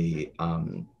actually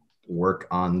work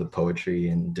on the poetry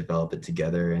and develop it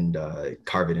together and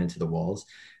carve it into the walls.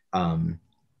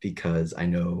 Because I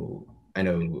know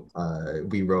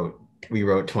we wrote we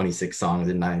wrote 26 songs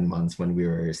in 9 months when we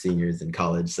were seniors in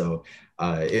college. So,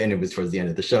 and it was towards the end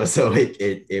of the show. So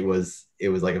it was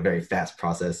like a very fast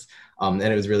process. And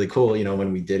it was really cool, you know,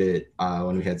 when we did it,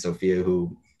 when we had Sophia,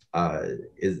 who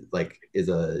is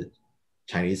a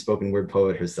Chinese spoken word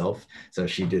poet herself. So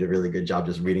she did a really good job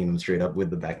just reading them straight up with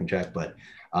the backing track. But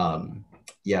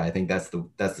yeah, I think that's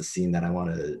the scene that I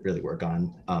want to really work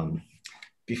on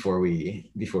before we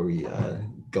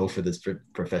go for this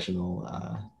professional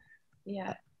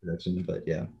production. But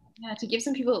yeah, to give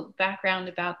some people background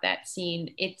about that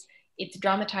scene, it's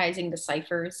dramatizing the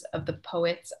ciphers of the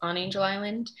poets on Angel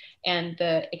Island and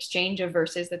the exchange of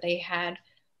verses that they had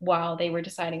while they were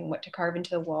deciding what to carve into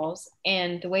the walls.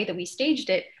 And the way that we staged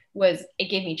it was, it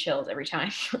gave me chills every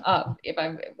time, if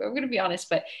I'm going to be honest.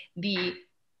 But we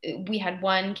had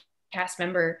one cast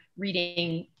member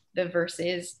reading the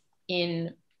verses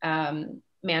in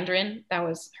Mandarin. That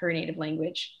was her native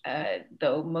language,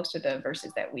 though most of the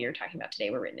verses that we are talking about today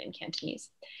were written in Cantonese.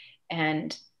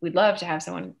 And we'd love to have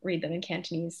someone read them in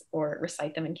Cantonese or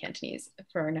recite them in Cantonese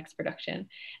for our next production.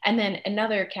 And then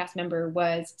another cast member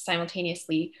was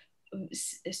simultaneously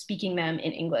speaking them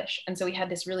in English. And so we had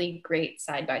this really great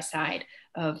side-by-side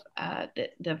of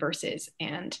the verses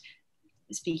and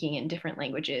speaking in different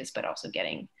languages, but also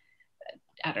getting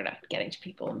to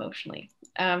people emotionally.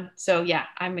 So yeah,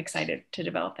 I'm excited to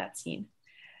develop that scene.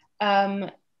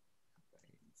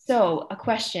 So a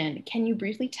question, can you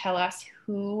briefly tell us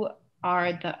who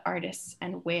are the artists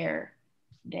and where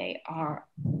are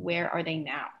they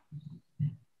now?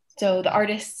 So the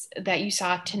artists that you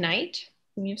saw tonight,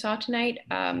 Nicholas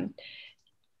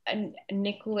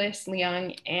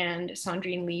Leung and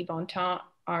Sandrine Lee Bontemps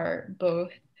are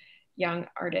both young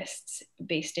artists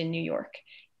based in New York.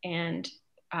 And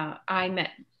I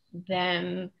met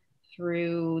them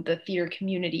through the theater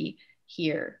community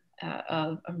here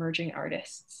of emerging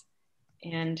artists.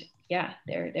 And yeah,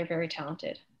 they're very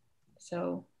talented.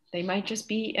 So they might just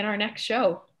be in our next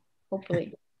show,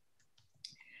 hopefully.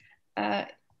 And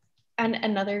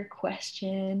another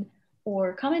question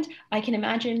or comment, I can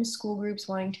imagine school groups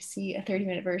wanting to see a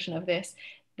 30-minute version of this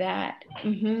that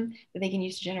they can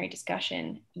use to generate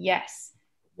discussion. Yes.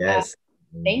 Yes.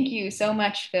 Thank you so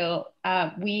much, Phil.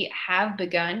 We have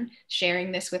begun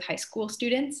sharing this with high school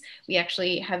students. We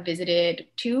actually have visited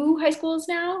 2 high schools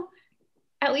now,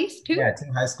 at least 2. Yeah,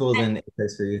 2 high schools and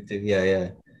Apex for Youth too. Yeah.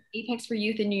 Apex for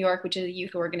Youth in New York, which is a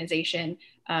youth organization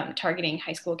targeting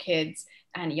high school kids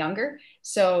and younger.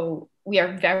 So we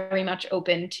are very much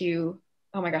open to,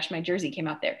 oh my gosh, my jersey came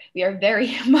out there. We are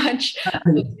very much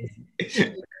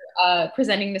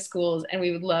presenting to schools, and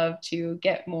we would love to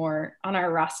get more on our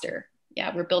roster.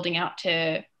 Yeah, we're building out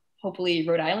to hopefully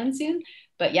Rhode Island soon.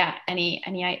 But yeah,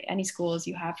 any schools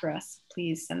you have for us,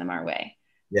 please send them our way.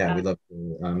 Yeah, we'd love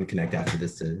to connect after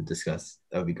this to discuss.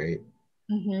 That would be great.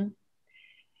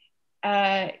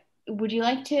 Would you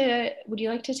like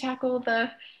to tackle the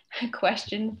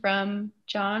question from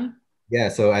John? Yeah,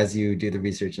 so as you do the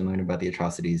research and learn about the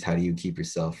atrocities, how do you keep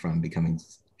yourself from becoming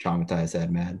traumatized, sad,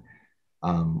 mad?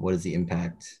 What is the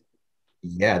impact?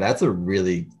 Yeah, that's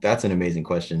an amazing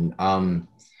question.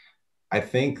 I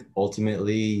think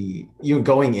ultimately,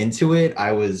 going into it,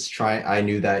 I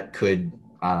knew that could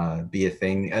be a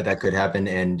thing that could happen.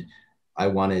 And I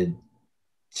wanted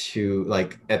to,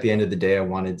 like, at the end of the day, I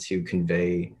wanted to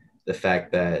convey the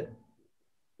fact that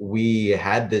we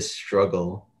had this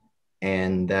struggle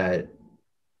and that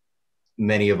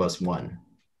many of us won.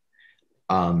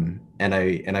 And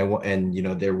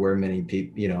there were many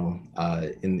people,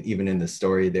 even in the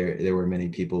story, there were many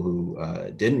people who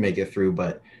didn't make it through,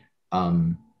 but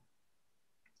I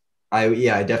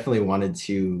definitely wanted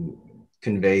to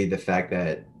convey the fact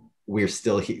that we were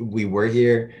still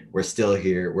here, we're still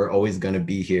here, we're always going to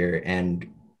be here, and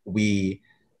we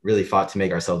really fought to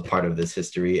make ourselves part of this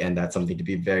history, and that's something to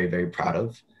be very, very proud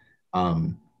of.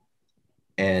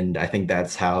 And I think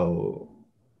that's how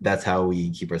we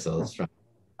keep ourselves from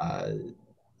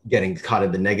getting caught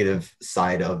in the negative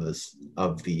side of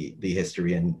the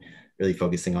history, and really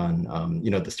focusing on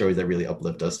the stories that really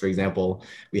uplift us. For example,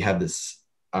 we have this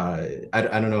I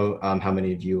don't know how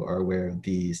many of you are aware of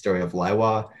the story of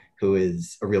Laiwa, who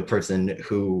is a real person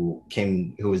who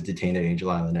was detained at Angel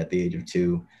Island at the age of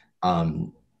 2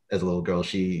 as a little girl.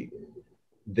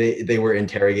 They were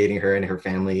interrogating her and her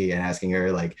family and asking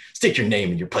her, like, state your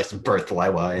name and your place of birth,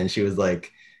 Laiwa. And she was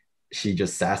like, she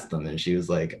just sassed them, and she was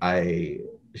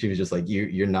just like,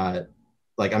 you're not,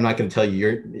 like, I'm not going to tell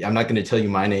you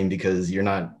my name because you're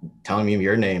not telling me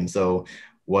your name. So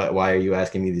why are you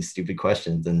asking me these stupid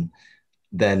questions? And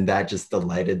then that just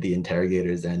delighted the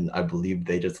interrogators, and I believe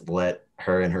they just let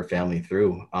her and her family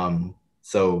through.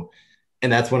 So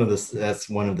and that's one of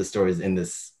the stories in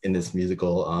this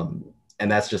musical.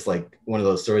 And that's just like one of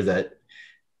those stories that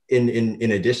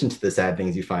in addition to the sad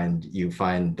things, you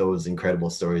find those incredible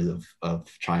stories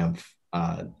of triumph.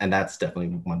 And that's definitely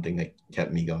one thing that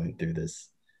kept me going through this.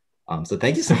 So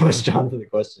thank you so much, John, for the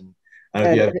question. I don't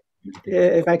know if you have.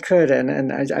 If I could,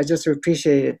 and I just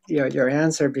appreciate your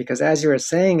answer, because as you were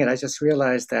saying it, I just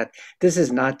realized that this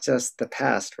is not just the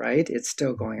past, right? It's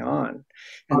still going on.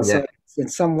 And so in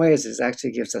some ways, it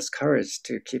actually gives us courage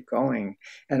to keep going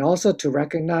and also to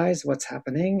recognize what's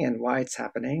happening and why it's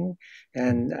happening.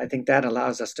 And I think that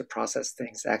allows us to process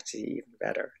things actually even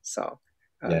better. So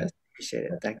appreciate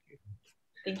it. Thank you.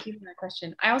 Thank you for that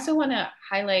question. I also want to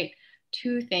highlight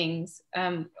two things,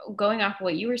 going off of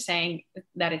what you were saying,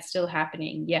 that it's still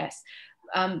happening. Yes.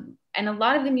 And a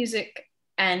lot of the music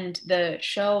and the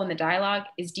show and the dialogue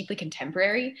is deeply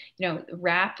contemporary. You know,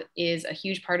 rap is a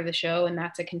huge part of the show, and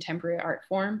that's a contemporary art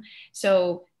form.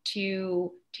 So to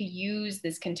use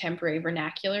this contemporary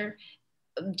vernacular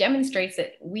demonstrates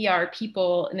that we are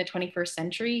people in the 21st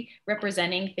century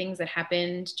representing things that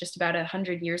happened just about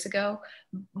 100 years ago.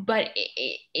 But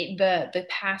the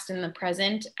past and the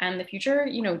present and the future,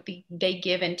 you know, they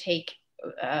give and take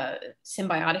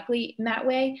symbiotically in that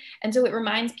way. And so it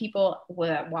reminds people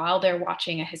that while they're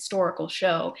watching a historical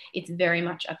show, it's very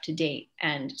much up to date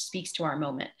and speaks to our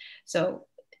moment. So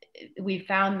we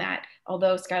found that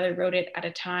although Skylar wrote it at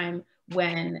a time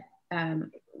when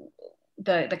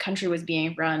the country was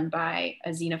being run by a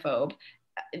xenophobe,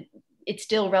 it's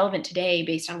still relevant today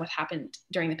based on what happened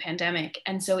during the pandemic.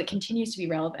 And so it continues to be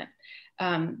relevant.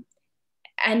 And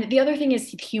the other thing is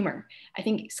humor. I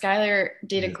think Skylar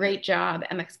did a great job,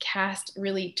 and the cast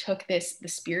really took the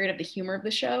spirit of the humor of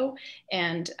the show,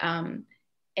 and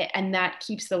that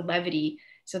keeps the levity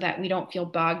so that we don't feel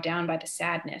bogged down by the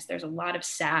sadness. There's a lot of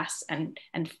sass and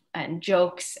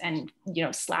jokes and, you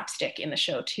know, slapstick in the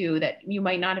show too that you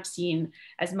might not have seen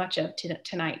as much of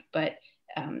tonight, but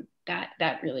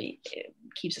that really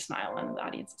keeps a smile on the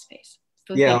audience's face.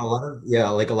 So I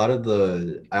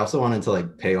also wanted to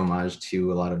like pay homage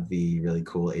to a lot of the really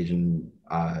cool Asian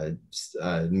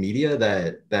media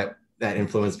that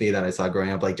influenced me, that I saw growing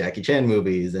up, like Jackie Chan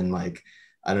movies and like,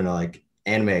 I don't know, like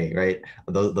anime, right?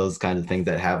 Those kinds of things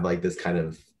that have like this kind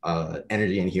of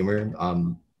energy and humor,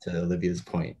 to Olivia's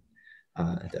point.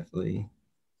 Definitely.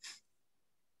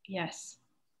 Yes.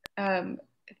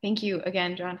 Thank you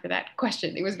again, John, for that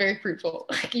question. It was very fruitful.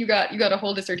 You got a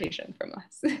whole dissertation from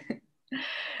us.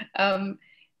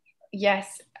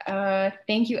 Yes.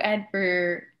 Thank you, Ed,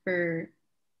 for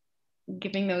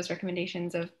giving those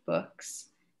recommendations of books,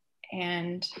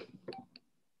 and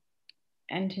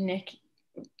to Nick,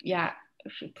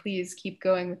 please keep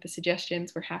going with the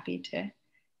suggestions. We're happy to.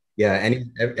 Yeah,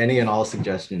 any and all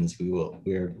suggestions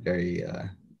we're very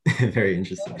very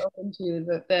interested. Open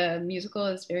to. The musical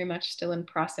is very much still in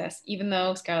process, even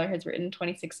though Skylar has written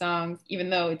 26 songs, even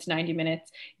though it's 90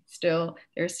 minutes,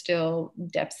 there's still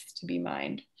depths to be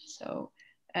mined. So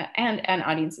and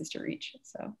audiences to reach.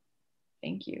 So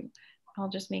thank you. I'll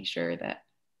just make sure that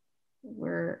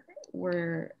we're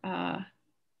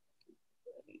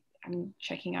I'm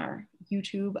checking our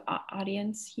YouTube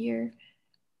audience here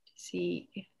to see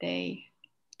if they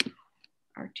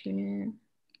are tuning in,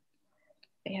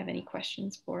 if they have any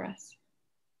questions for us.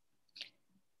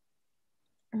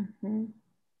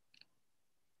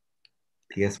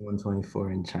 PS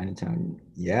 124 in Chinatown.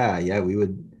 Yeah, we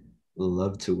would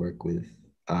love to work with.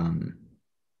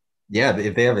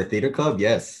 If they have a theater club,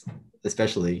 yes,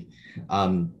 especially.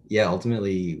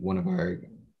 Ultimately, one of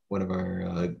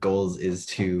our goals is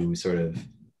to sort of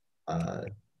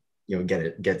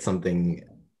get something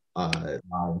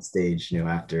on stage,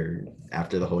 after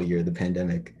the whole year of the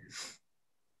pandemic.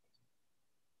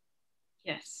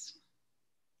 Yes.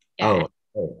 Yeah.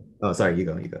 Oh, sorry, you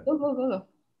go. Go.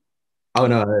 Oh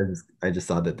no, I just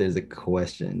saw that there's a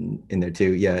question in there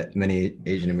too. Yeah, many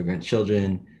Asian immigrant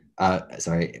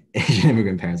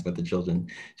parents want their children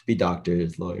to be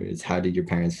doctors, lawyers. How did your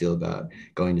parents feel about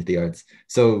going to the arts?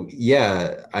 So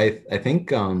yeah, I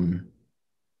think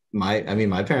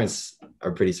my parents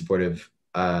are pretty supportive.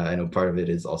 I know part of it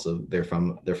is also they're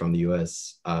from the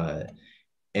US.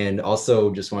 And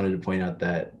also just wanted to point out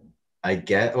that I'm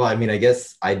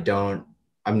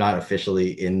not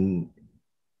officially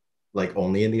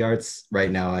only in the arts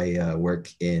right now. I work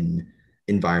in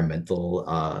environmental,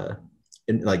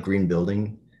 in like green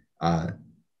building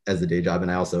as a day job,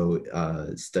 and I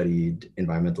also studied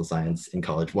environmental science in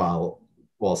college while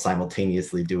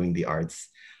simultaneously doing the arts.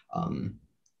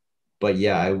 But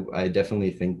yeah, I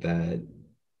definitely think that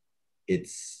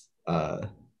it's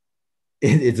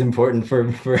it's important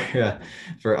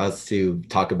for us to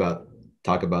talk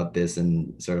about this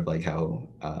and sort of like how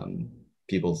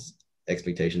people's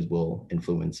expectations will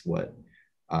influence what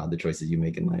the choices you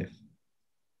make in life.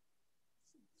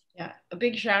 Yeah, a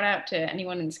big shout out to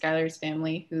anyone in Skylar's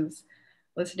family who's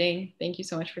listening. Thank you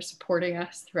so much for supporting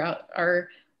us throughout our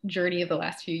journey of the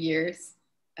last few years.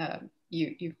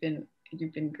 You've been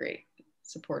great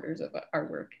supporters of our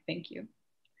work. Thank you.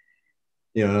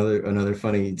 You know, another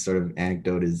funny sort of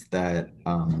anecdote is that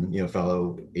you know,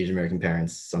 fellow Asian American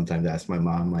parents sometimes ask my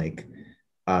mom, like,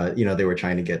 you know, they were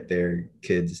trying to get their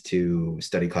kids to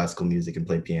study classical music and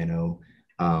play piano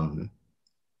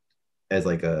as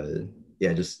like a,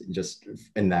 yeah, just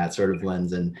in that sort of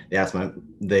lens. And they ask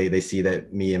they see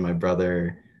that me and my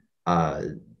brother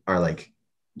are like,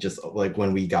 just like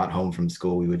when we got home from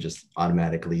school, we would just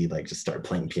automatically like just start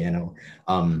playing piano.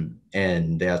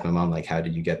 And they asked my mom, like, how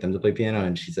did you get them to play piano?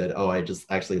 And she said, oh, I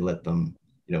just actually let them,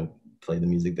 you know, play the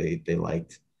music they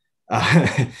liked.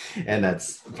 And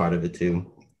that's part of it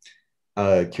too.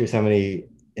 Curious how many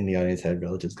in the audience had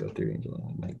relatives go through, Angela?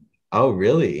 I'm like, oh,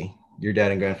 really? Your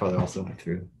dad and grandfather also went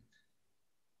through.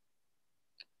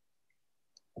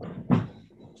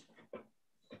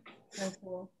 So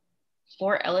cool.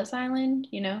 Or Ellis Island,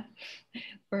 you know,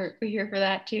 we're here for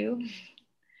that too.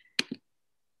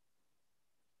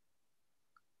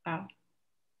 Wow.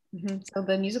 So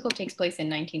the musical takes place in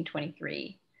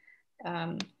 1923.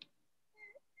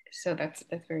 So that's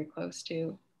very close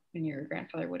to when your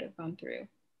grandfather would have gone through.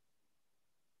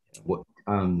 What,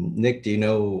 Nick, do you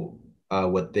know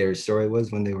what their story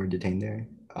was when they were detained there?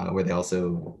 Were they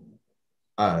also,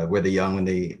 were they young when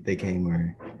they came,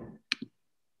 or?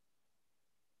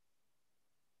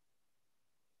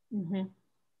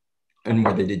 And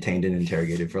were they detained and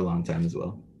interrogated for a long time as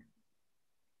well?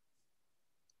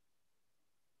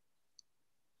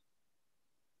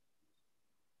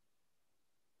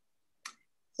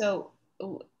 So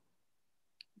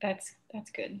that's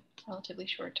good. Relatively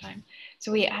short time.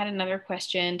 So we had another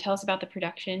question. Tell us about the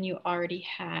production you already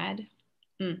had.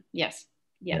 Yes,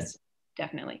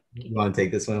 definitely. You want to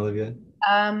take this one, Olivia?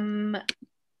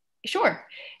 Sure.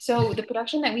 So the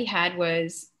production that we had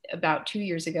was about 2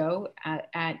 years ago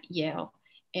at Yale,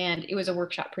 and it was a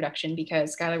workshop production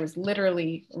because Skylar was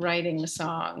literally writing the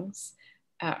songs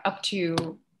up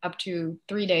to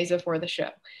 3 days before the show.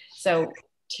 So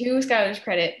to Skylar's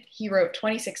credit, he wrote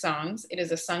 26 songs. It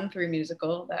is a sung through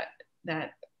musical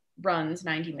that runs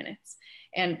 90 minutes.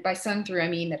 And by sung through, I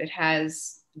mean that it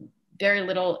has very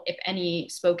little, if any,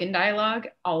 spoken dialogue.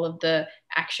 All of the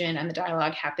action and the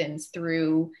dialogue happens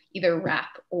through either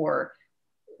rap or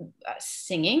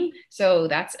singing. So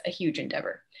that's a huge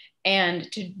endeavor.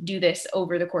 And to do this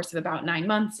over the course of about 9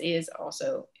 months is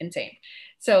also insane.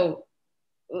 So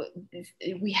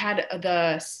we had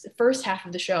the first half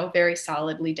of the show very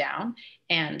solidly down,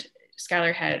 and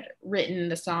Skylar had written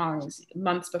the songs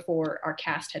months before our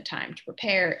cast had time to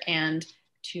prepare and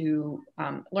to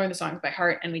learn the songs by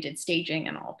heart, and we did staging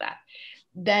and all of that.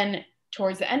 Then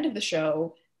towards the end of the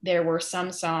show, there were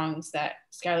some songs that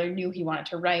Skylar knew he wanted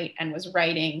to write and was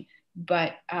writing,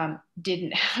 but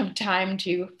didn't have time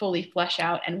to fully flesh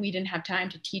out, and we didn't have time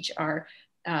to teach our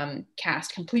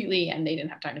cast completely, and they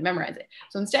didn't have time to memorize it.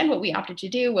 So instead, what we opted to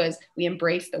do was we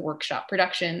embraced the workshop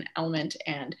production element,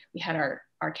 and we had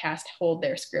our cast hold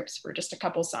their scripts for just a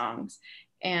couple songs,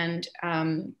 and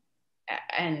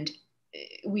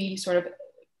we sort of,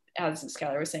 as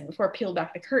Skylar was saying before, peeled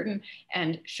back the curtain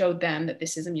and showed them that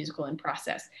this is a musical in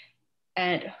process.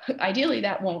 And ideally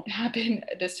that won't happen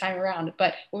this time around.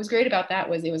 But what was great about that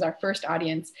was it was our first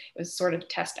audience. It was sort of a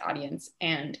test audience.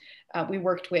 And we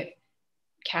worked with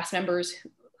cast members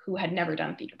who had never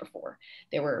done theater before.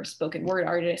 They were spoken word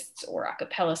artists or a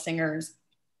cappella singers.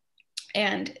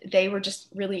 And they were just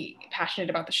really passionate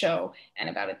about the show and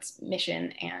about its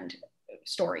mission and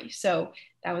story. So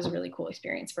that was a really cool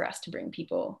experience for us to bring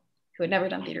people who had never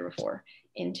done theater before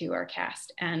into our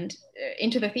cast and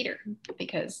into the theater,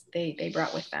 because they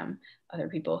brought with them other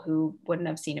people who wouldn't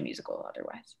have seen a musical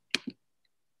otherwise.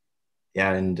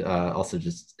 Yeah, and also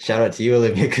just shout out to you,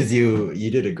 Olivia, because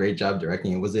you did a great job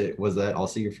directing it. Was that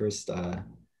also your first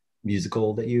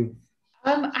musical that you?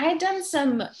 I had done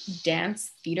some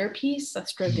dance theater piece, a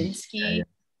Stravinsky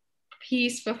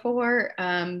piece before,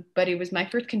 but it was my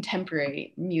first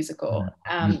contemporary musical.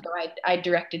 Though I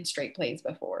directed straight plays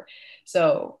before.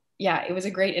 So yeah, it was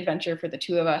a great adventure for the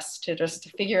two of us to just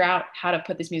figure out how to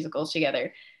put this musical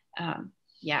together.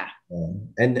 Yeah.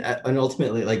 And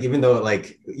ultimately, like, even though,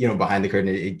 like, you know, behind the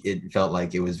curtain, it felt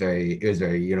like it was very,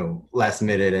 you know, last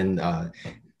minute, and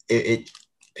it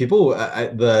People, I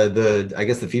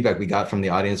guess the feedback we got from the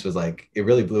audience was like, it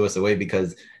really blew us away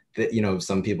because you know,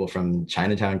 some people from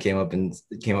Chinatown came up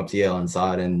to Yale and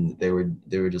saw it, and they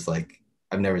were just like,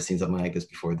 I've never seen something like this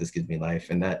before. This gives me life.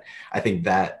 And that, I think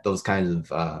that those kinds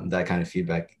of that kind of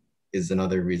feedback is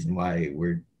another reason why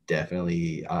we're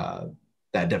definitely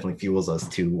that definitely fuels us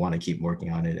to want to keep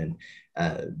working on it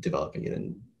and developing it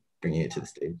and bringing it to the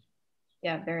stage.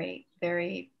 Yeah, very,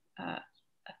 very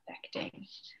affecting.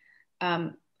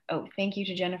 Oh, thank you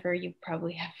to Jennifer. You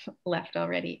probably have left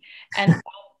already. And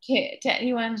to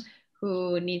anyone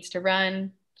who needs to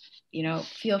run, you know,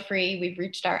 feel free. We've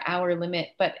reached our hour limit,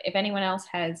 but if anyone else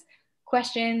has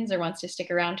questions or wants to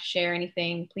stick around to share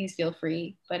anything, please feel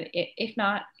free. But if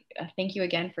not, thank you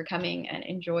again for coming and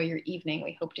enjoy your evening.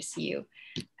 We hope to see you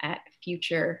at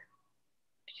future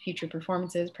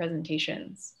performances,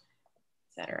 presentations,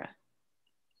 etc.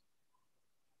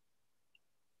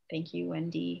 Thank you,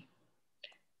 Wendy.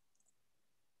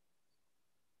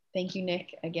 Thank you,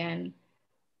 Nick, again,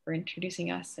 for introducing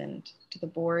us and to the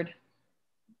board.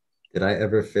 Did I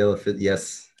ever fail?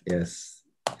 Yes,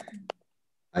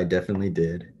 I definitely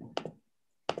did.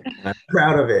 I'm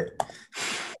proud of it.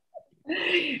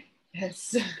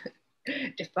 Yes,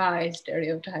 defy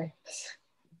stereotypes.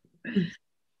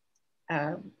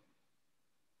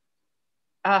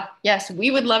 Yes,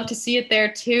 we would love to see it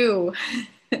there too.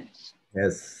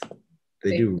 Yes,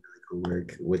 they do really cool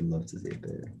work. Would love to see it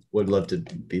there. Would love to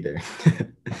be there.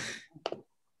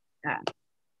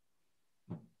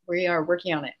 We are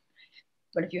working on it.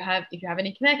 But if you have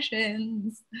any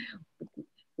connections, we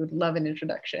would love an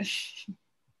introduction.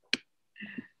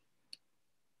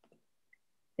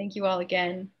 Thank you all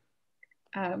again.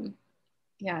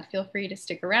 Yeah, feel free to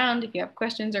stick around if you have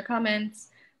questions or comments,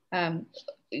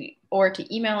 or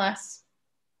to email us.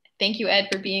 Thank you, Ed,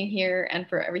 for being here and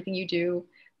for everything you do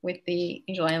with the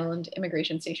Angel Island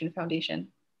Immigration Station Foundation.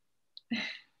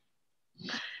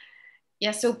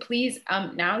 Yeah, so please,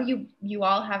 now you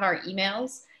all have our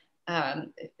emails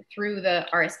through the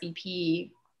RSVP,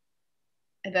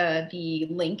 the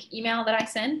link email that I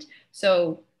sent.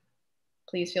 So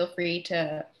please feel free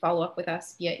to follow up with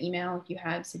us via email if you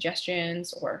have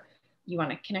suggestions or you want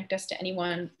to connect us to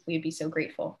anyone. We would be so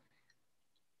grateful.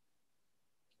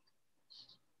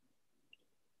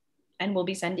 And we'll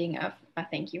be sending a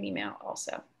thank you email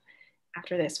also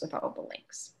after this with all the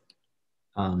links.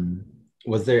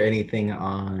 Was there anything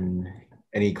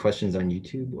any questions on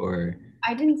YouTube or?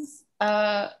 I didn't,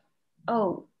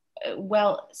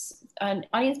 well, an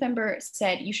audience member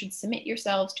said you should submit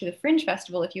yourselves to the Fringe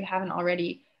Festival if you haven't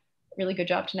already. Really good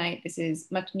job tonight. This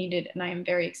is much needed and I am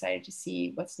very excited to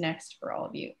see what's next for all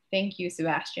of you. Thank you,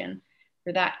 Sebastian,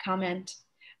 for that comment.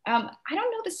 I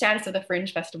don't know the status of the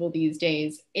Fringe Festival these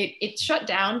days. It shut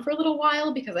down for a little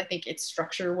while because I think its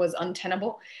structure was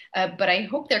untenable, but I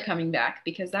hope they're coming back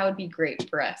because that would be great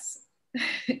for us.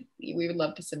 We would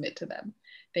love to submit to them.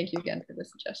 Thank you again for the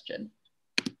suggestion.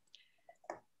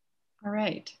 All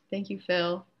right, thank you,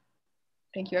 Phil.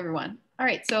 Thank you, everyone. All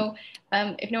right, so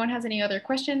if no one has any other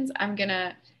questions, I'm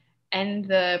gonna end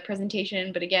the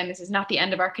presentation, but again, this is not the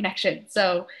end of our connection.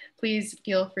 So please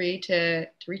feel free to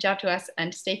reach out to us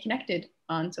and stay connected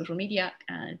on social media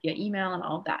and via email and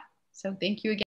all of that. So thank you again.